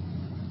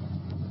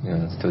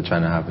 still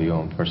trying to have your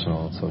own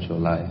personal social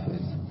life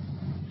is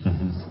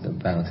the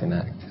balancing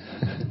act,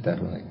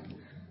 definitely.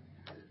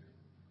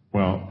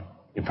 Well,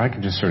 if I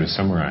could just sort of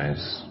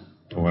summarize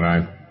what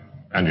I've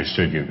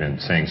understood you've been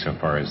saying so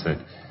far is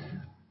that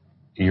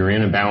you're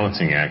in a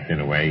balancing act in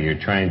a way. You're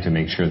trying to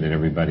make sure that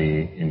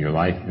everybody in your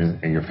life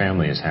and your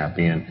family is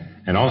happy,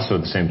 and also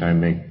at the same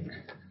time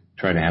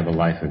try to have a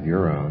life of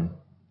your own.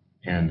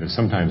 And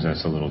sometimes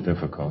that's a little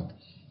difficult.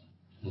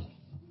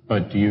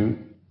 But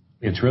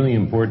it's really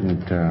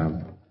important.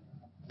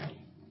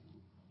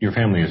 Your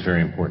family is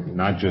very important.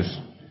 Not just,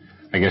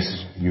 I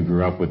guess you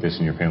grew up with this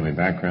in your family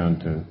background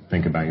to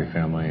think about your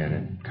family, and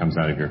it comes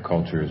out of your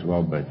culture as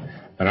well. But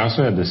I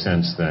also have the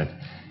sense that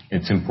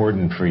it's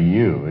important for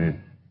you.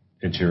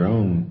 It's your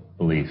own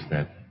belief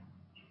that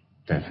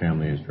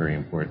family is very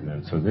important.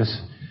 And so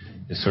this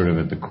is sort of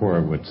at the core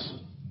of what's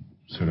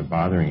sort of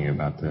bothering you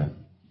about the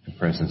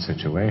present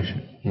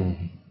situation.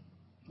 Mm-hmm.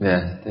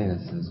 Yeah, I think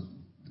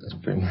that's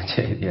pretty much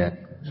it, yeah.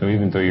 So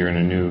even though you're in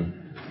a new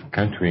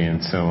country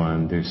and so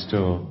on, there's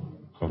still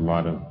a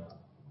lot of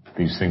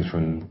these things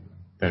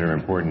that are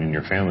important in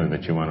your family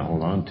that you want to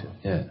hold on to.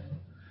 Yeah,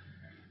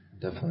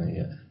 definitely,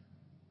 yeah.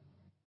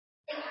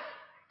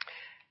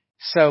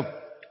 So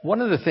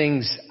one of the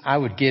things I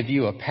would give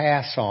you a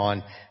pass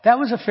on, that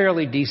was a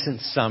fairly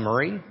decent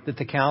summary that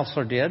the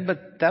counselor did,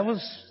 but that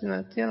was,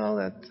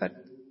 that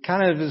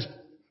kind of is,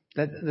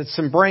 that's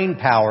some brain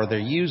power they're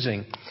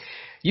using.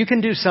 You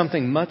can do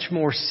something much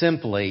more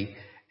simply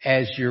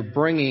as you're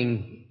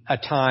bringing a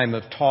time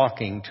of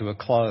talking to a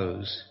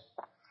close.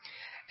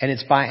 And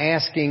it's by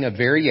asking a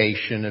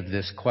variation of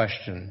this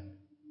question.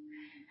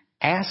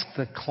 Ask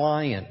the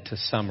client to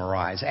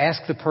summarize.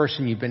 Ask the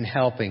person you've been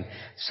helping.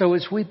 So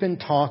as we've been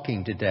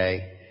talking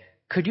today,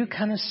 could you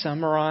kind of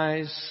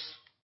summarize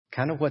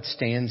kind of what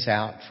stands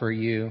out for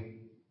you?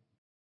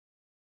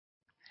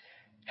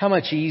 How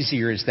much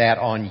easier is that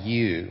on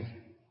you?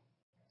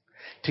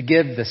 To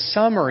give the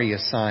summary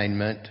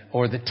assignment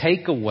or the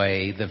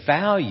takeaway, the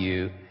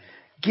value,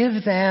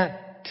 give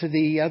that to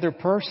the other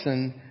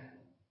person,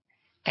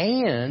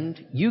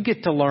 and you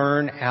get to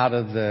learn out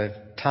of the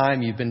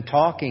time you've been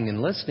talking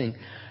and listening,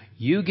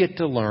 you get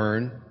to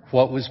learn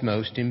what was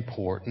most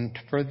important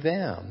for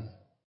them.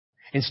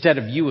 Instead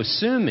of you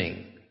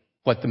assuming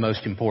what the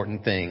most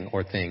important thing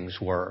or things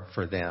were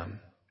for them.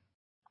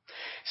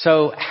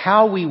 So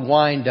how we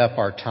wind up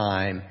our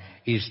time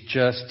is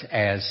just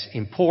as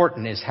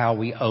important as how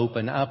we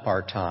open up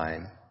our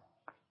time.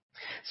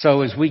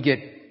 So as we get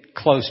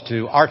close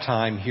to our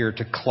time here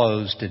to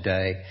close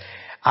today,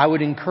 I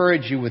would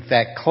encourage you with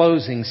that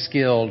closing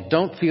skill,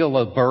 don't feel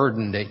a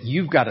burden that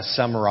you've got to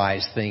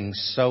summarize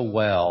things so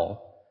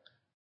well,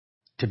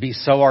 to be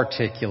so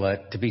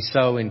articulate, to be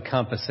so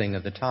encompassing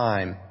of the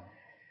time.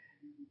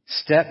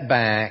 Step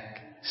back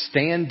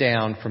stand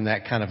down from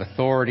that kind of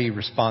authority,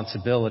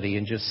 responsibility,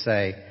 and just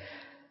say,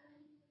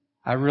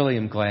 I really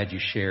am glad you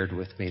shared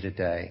with me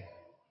today.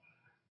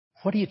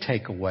 What do you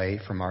take away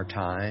from our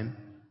time?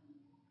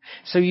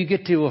 So you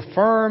get to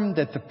affirm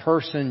that the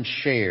person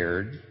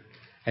shared,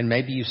 and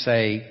maybe you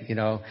say,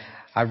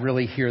 I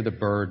really hear the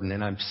burden,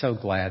 and I'm so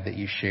glad that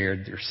you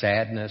shared your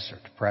sadness or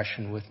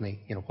depression with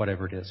me,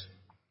 whatever it is.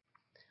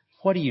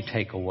 What do you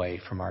take away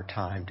from our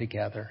time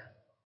together?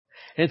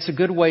 And it's a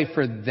good way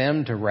for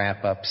them to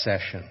wrap up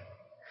session.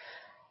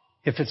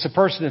 If it's a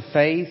person of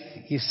faith,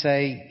 you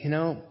say,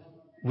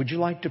 would you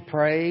like to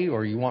pray,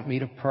 or you want me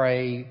to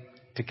pray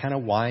to kind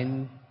of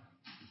wind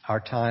our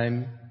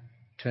time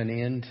to an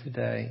end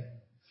today?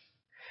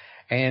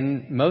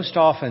 And most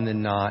often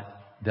than not,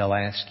 they'll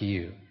ask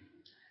you.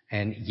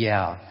 And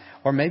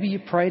or maybe you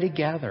pray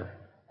together.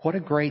 What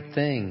a great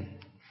thing.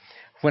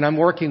 When I'm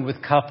working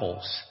with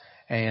couples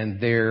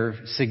and they're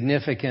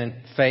significant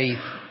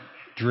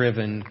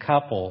faith-driven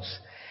couples,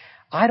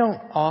 I don't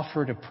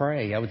offer to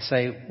pray. I would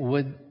say,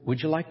 would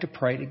you like to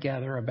pray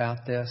together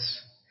about this?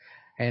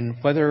 And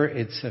whether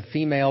it's a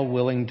female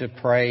willing to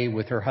pray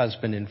with her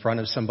husband in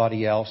front of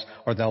somebody else,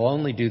 or they'll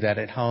only do that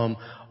at home,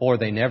 or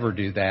they never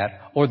do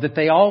that, or that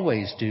they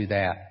always do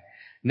that.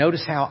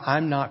 Notice how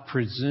I'm not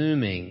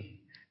presuming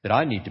that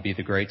I need to be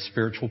the great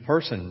spiritual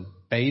person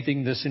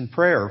bathing this in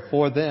prayer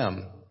for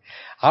them.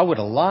 I would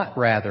a lot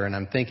rather, and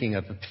I'm thinking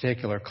of a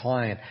particular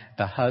client,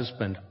 the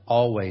husband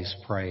always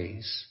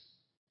prays.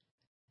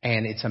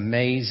 And it's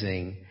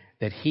amazing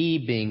that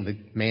he, being the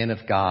man of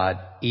God,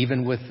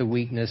 even with the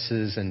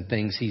weaknesses and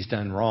things he's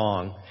done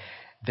wrong,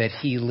 that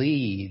he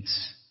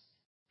leads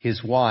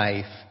his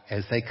wife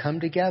as they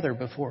come together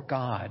before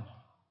God.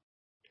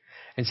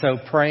 And so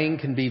praying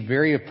can be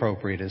very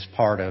appropriate as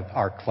part of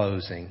our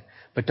closing.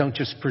 But don't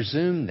just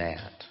presume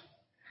that.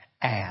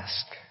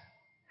 Ask.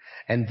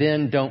 And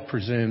then don't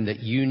presume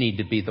that you need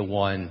to be the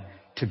one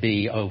to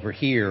be over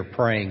here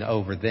praying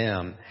over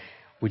them.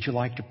 Would you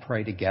like to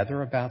pray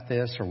together about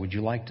this? Or would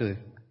you like to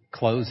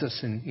close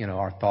us in,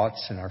 our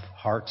thoughts and our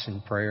hearts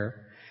in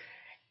prayer?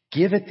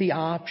 Give it the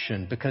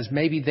option, because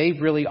maybe they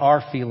really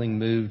are feeling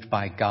moved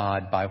by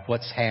God, by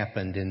what's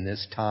happened in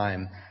this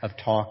time of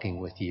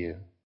talking with you.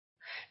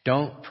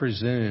 Don't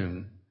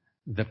presume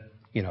the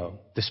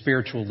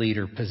spiritual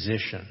leader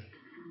position.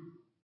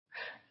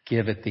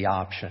 Give it the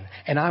option.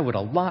 And I would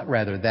a lot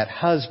rather that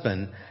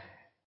husband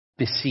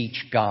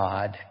beseech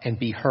God and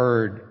be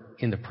heard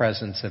in the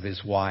presence of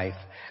his wife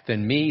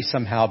than me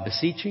somehow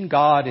beseeching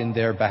God in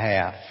their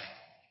behalf.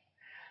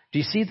 Do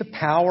you see the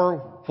power?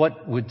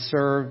 What would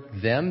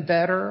serve them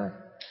better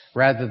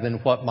rather than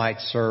what might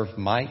serve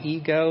my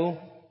ego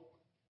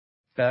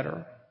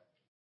better?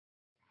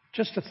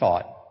 Just a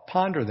thought.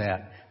 Ponder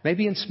that.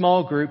 Maybe in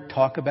small group,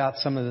 talk about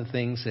some of the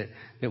things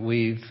that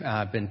we've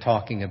been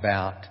talking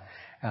about.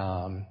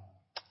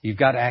 You've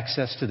got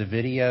access to the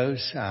videos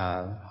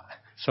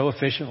so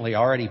efficiently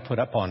already put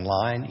up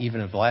online,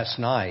 even of last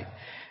night,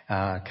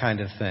 kind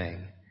of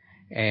thing.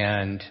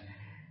 And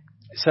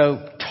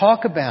so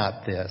talk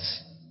about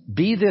this.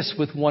 Be this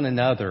with one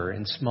another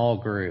in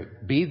small group.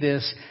 Be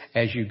this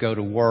as you go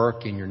to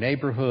work, in your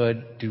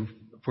neighborhood,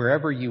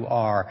 wherever you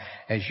are,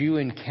 as you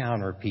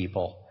encounter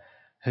people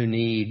who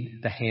need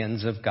the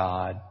hands of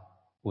God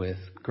with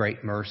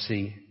great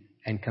mercy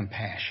and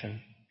compassion.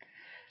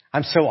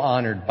 I'm so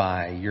honored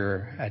by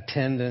your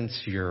attendance,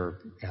 your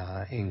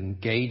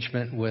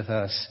engagement with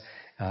us,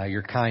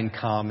 your kind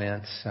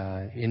comments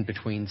in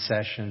between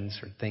sessions,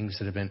 or things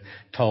that have been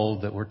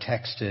told that were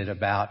texted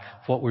about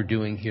what we're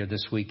doing here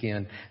this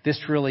weekend.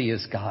 This really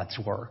is God's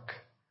work.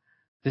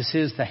 This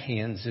is the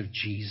hands of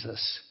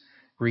Jesus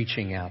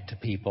reaching out to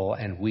people,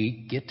 and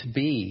we get to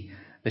be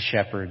the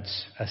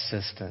shepherd's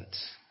assistants.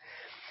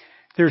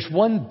 There's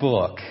one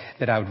book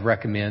that I would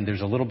recommend.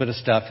 There's a little bit of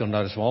stuff you'll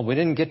notice. Well, we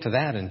didn't get to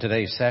that in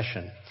today's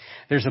session.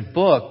 There's a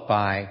book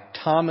by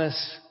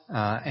Thomas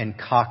and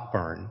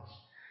Cockburn.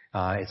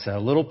 It's a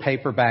little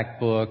paperback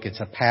book. It's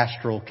a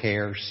pastoral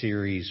care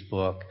series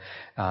book.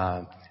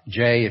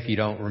 Jay, if you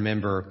don't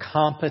remember,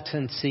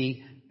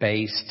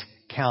 Competency-Based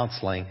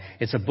Counseling.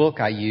 It's a book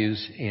I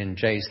use in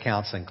Jay's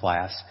counseling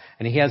class,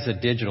 and he has a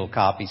digital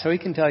copy, so he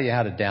can tell you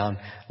how to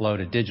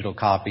download a digital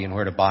copy and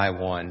where to buy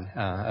one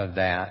of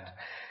that.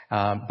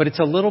 But it's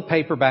a little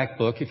paperback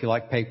book, if you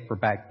like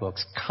paperback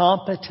books.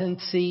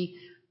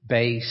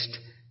 Competency-Based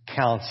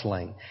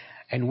Counseling.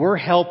 And we're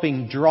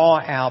helping draw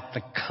out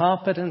the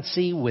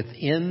competency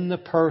within the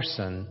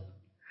person,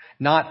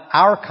 not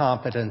our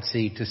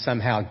competency to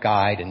somehow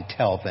guide and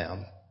tell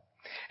them.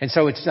 And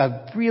so it's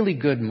a really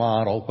good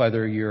model,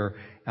 whether you're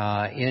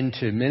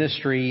into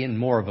ministry in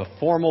more of a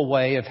formal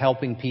way of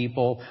helping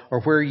people, or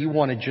where you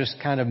want to just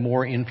kind of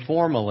more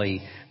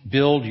informally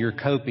build your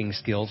coping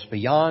skills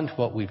beyond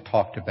what we've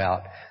talked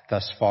about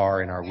thus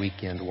far in our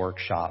weekend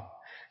workshop.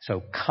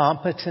 So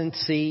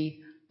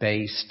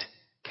competency-based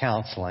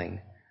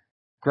counseling.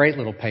 Great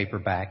little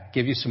paperback.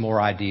 Give you some more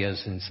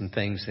ideas and some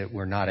things that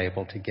we're not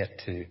able to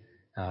get to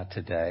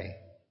today.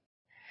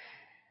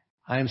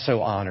 I am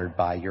so honored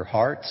by your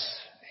hearts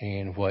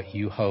and what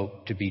you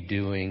hope to be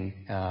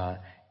doing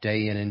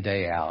day in and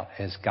day out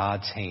as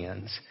God's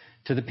hands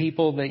to the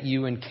people that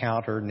you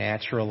encounter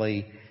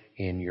naturally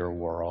in your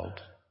world.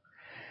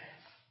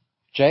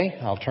 Jay,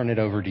 I'll turn it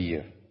over to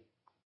you.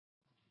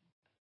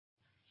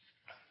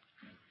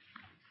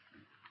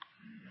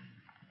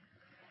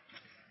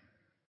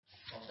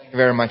 Thank you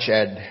very much,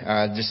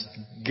 Ed. Just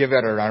give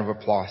Ed a round of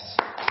applause.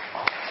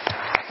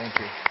 Thank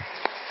you.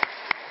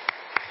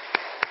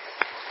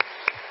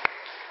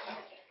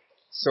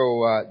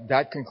 So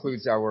that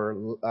concludes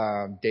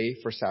our day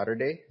for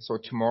Saturday. So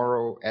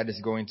tomorrow, Ed is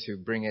going to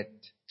bring it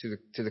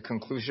to the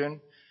conclusion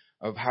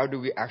of how do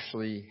we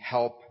actually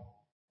help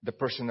the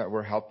person that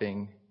we're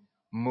helping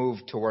move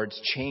towards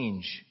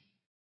change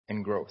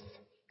and growth.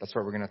 That's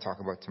what we're going to talk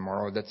about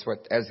tomorrow. That's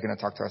what Ed's going to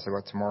talk to us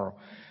about tomorrow.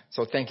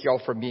 So thank you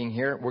all for being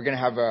here. We're going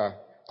to have a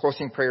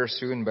closing prayer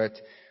soon, but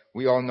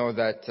we all know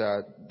that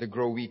the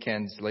Grow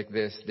weekends like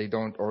this, they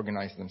don't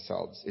organize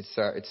themselves.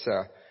 It's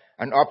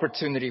an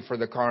opportunity for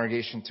the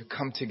congregation to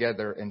come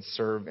together and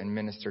serve and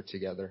minister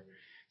together.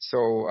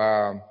 So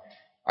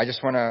I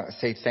just want to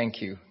say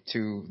thank you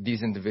to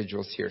these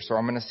individuals here. So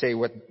I'm going to say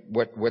what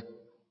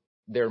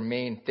their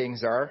main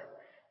things are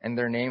and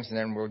their names, and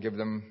then we'll give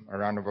them a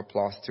round of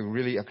applause to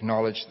really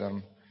acknowledge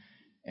them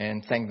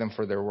and thank them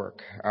for their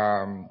work.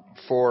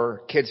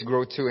 For Kids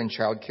Grow 2 and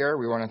Childcare,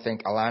 we want to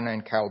thank Alana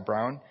and Kyle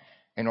Brown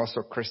and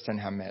also Kristen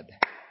Hamed.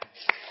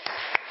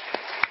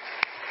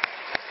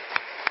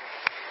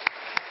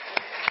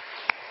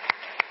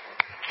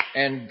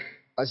 And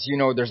as you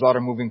know, there's a lot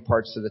of moving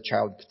parts to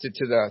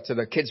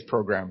the kids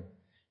program,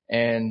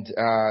 and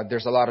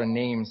there's a lot of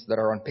names that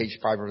are on page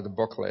 5 of the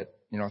booklet.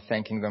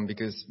 Thanking them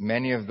because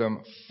many of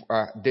them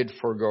did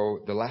forego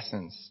the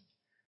lessons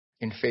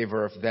in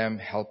favor of them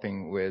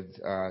helping with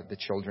the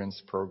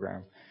children's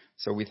program.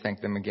 So we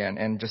thank them again.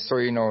 And just so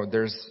you know,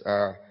 there's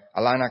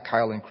Alana,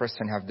 Kyle, and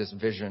Kristen have this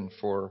vision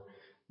for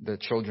the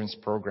children's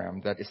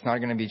program that it's not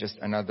going to be just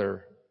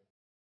another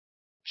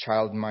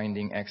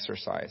child-minding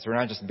exercise. We're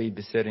not just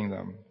babysitting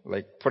them,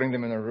 like putting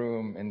them in a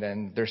room and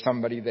then there's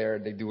somebody there,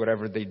 they do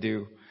whatever they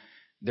do.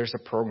 There's a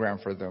program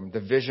for them. The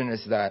vision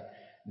is that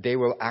they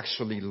will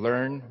actually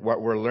learn what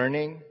we're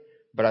learning,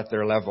 but at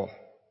their level.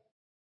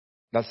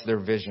 That's their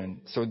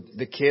vision. So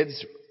the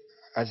kids,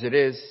 as it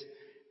is,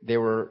 they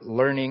were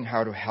learning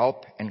how to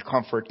help and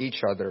comfort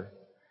each other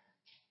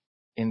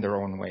in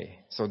their own way.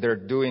 So they're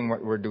doing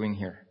what we're doing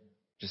here,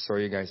 just so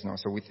you guys know.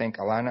 So we thank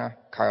Alana,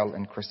 Kyle,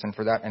 and Kristen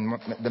for that, and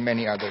the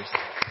many others.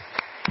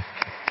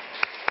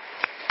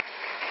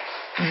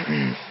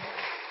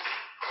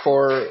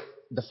 For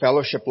the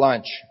fellowship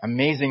lunch,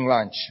 amazing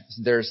lunch.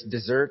 There's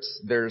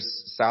desserts,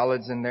 there's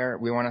salads in there.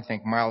 We want to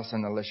thank Miles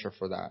and Alicia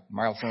for that.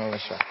 Miles and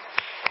Alicia.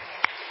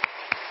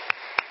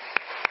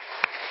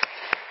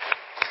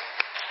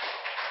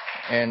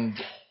 And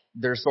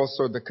there's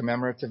also the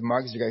commemorative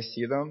mugs. You guys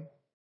see them?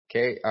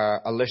 Okay,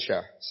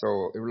 Alicia.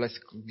 So let's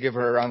give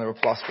her a round of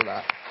applause for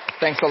that.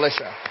 Thanks,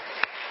 Alicia.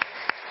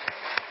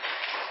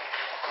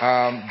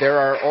 There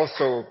are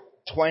also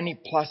 20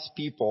 plus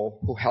people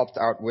who helped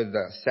out with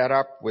the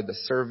setup, with the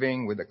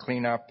serving, with the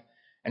cleanup,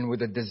 and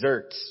with the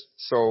desserts.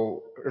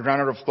 So a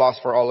round of applause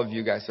for all of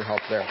you guys who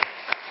helped there.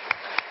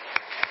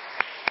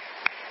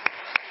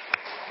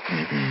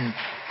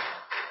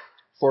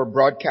 For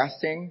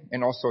broadcasting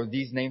and also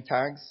these name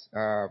tags,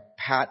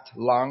 Pat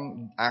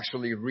Lung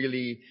actually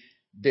really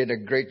did a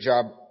great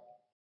job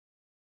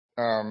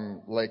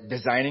like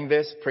designing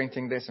this,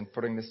 printing this, and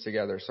putting this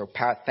together. So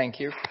Pat, thank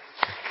you.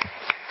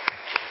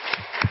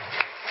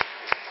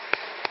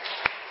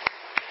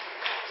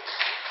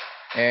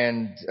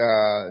 And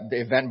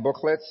the event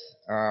booklets,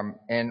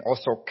 and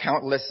also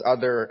countless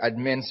other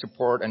admin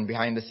support and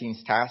behind the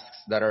scenes tasks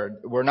that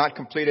were not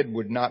completed,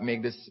 would not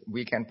make this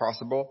weekend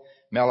possible.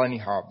 Melanie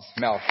Hobbs.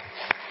 Mel.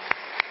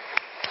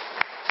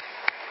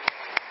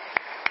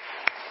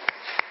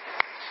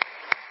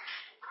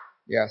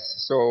 Yes,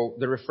 so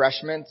the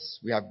refreshments,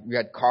 we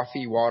had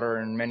coffee, water,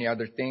 and many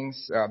other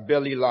things.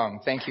 Billy Long.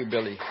 Thank you,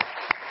 Billy.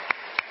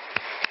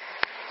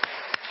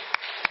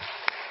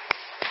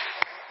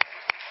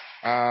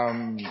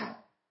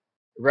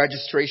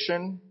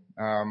 Registration,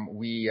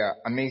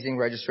 amazing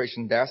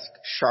registration desk.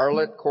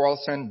 Charlotte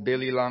Coulson,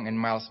 Billy Long, and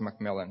Miles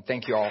McMillan.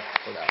 Thank you all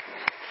for that.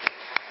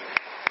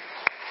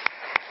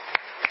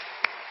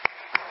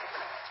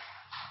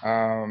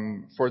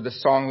 For the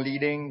song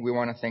leading, we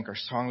want to thank our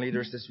song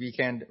leaders this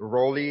weekend.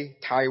 Rolly,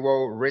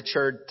 Taiwo,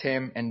 Richard,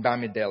 Tim, and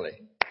Bamidele.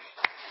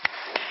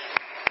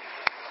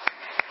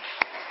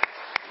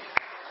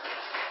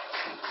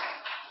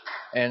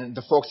 And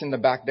the folks in the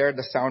back there,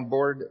 the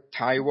soundboard,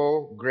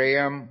 Taiwo,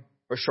 Graham,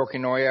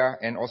 Oshokinoya,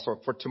 and also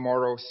for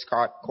tomorrow,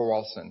 Scott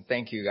Kowalson.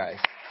 Thank you, guys.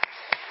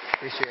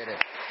 Appreciate it.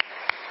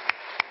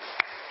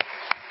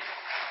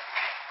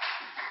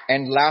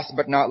 And last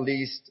but not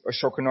least,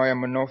 Oshokinoya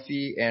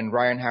Manofi and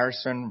Ryan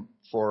Harrison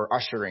for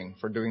ushering,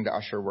 for doing the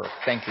usher work.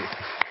 Thank you.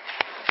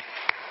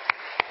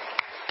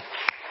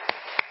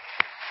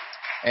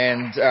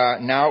 And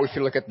now, if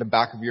you look at the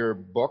back of your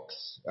books,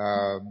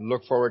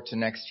 look forward to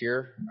next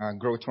year,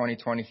 Grow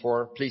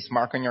 2024. Please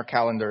mark on your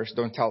calendars.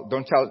 Don't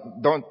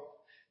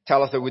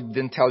tell us that we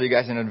didn't tell you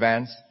guys in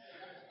advance.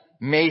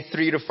 May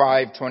 3 to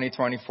 5,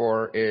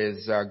 2024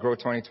 is Grow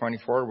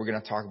 2024. We're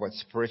going to talk about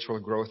spiritual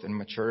growth and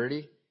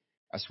maturity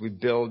as we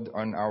build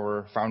on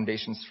our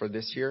foundations for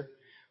this year.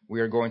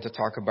 We are going to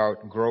talk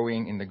about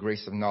growing in the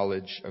grace of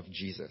knowledge of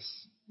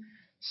Jesus.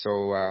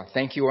 So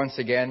thank you once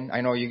again.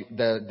 I know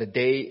the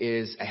day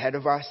is ahead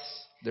of us.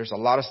 There's a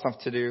lot of stuff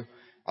to do,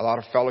 a lot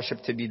of fellowship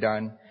to be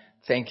done.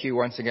 Thank you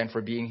once again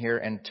for being here.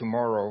 And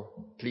tomorrow,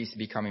 please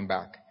be coming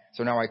back.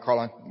 So now I call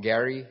on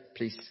Gary.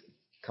 Please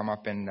come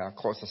up and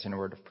close us in a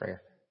word of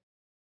prayer.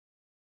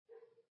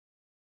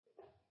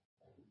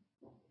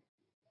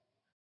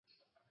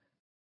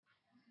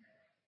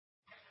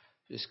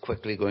 Just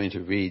quickly going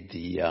to read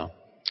the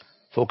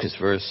focus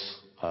verse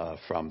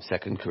from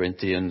 2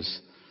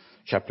 Corinthians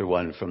chapter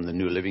 1 from the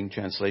New Living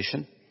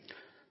Translation.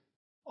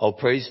 All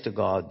praise to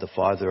God, the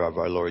Father of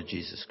our Lord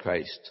Jesus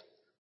Christ.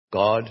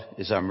 God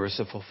is our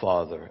merciful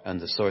Father and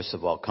the source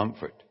of all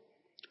comfort.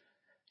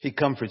 He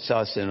comforts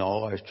us in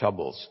all our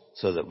troubles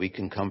so that we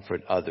can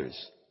comfort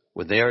others.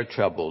 When they are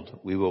troubled,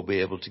 we will be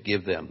able to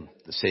give them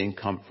the same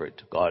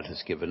comfort God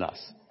has given us.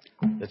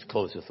 Let's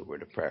close with a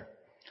word of prayer.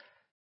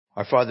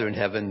 Our Father in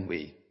heaven,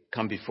 we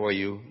come before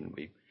you and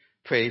we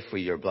pray for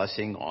your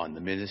blessing on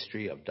the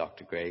ministry of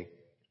Dr. Gray.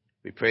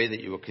 We pray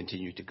that you will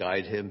continue to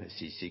guide him as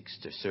he seeks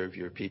to serve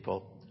your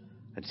people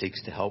and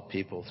seeks to help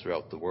people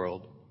throughout the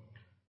world.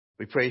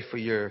 We pray for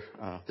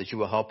that you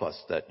will help us,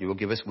 that you will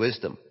give us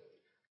wisdom.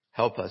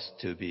 Help us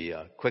to be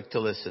quick to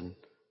listen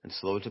and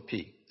slow to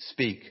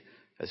speak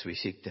as we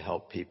seek to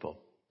help people.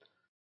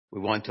 We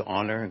want to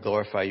honor and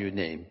glorify your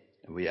name,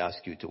 and we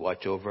ask you to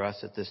watch over us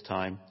at this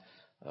time,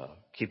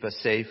 keep us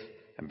safe,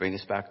 and bring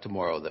us back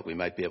tomorrow that we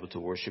might be able to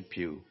worship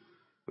you.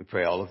 We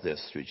pray all of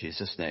this through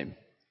Jesus' name.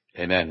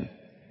 Amen.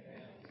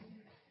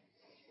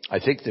 I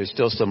think there's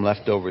still some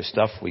leftover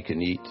stuff we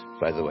can eat,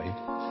 by the way.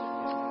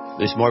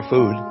 There's more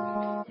food,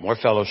 more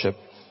fellowship.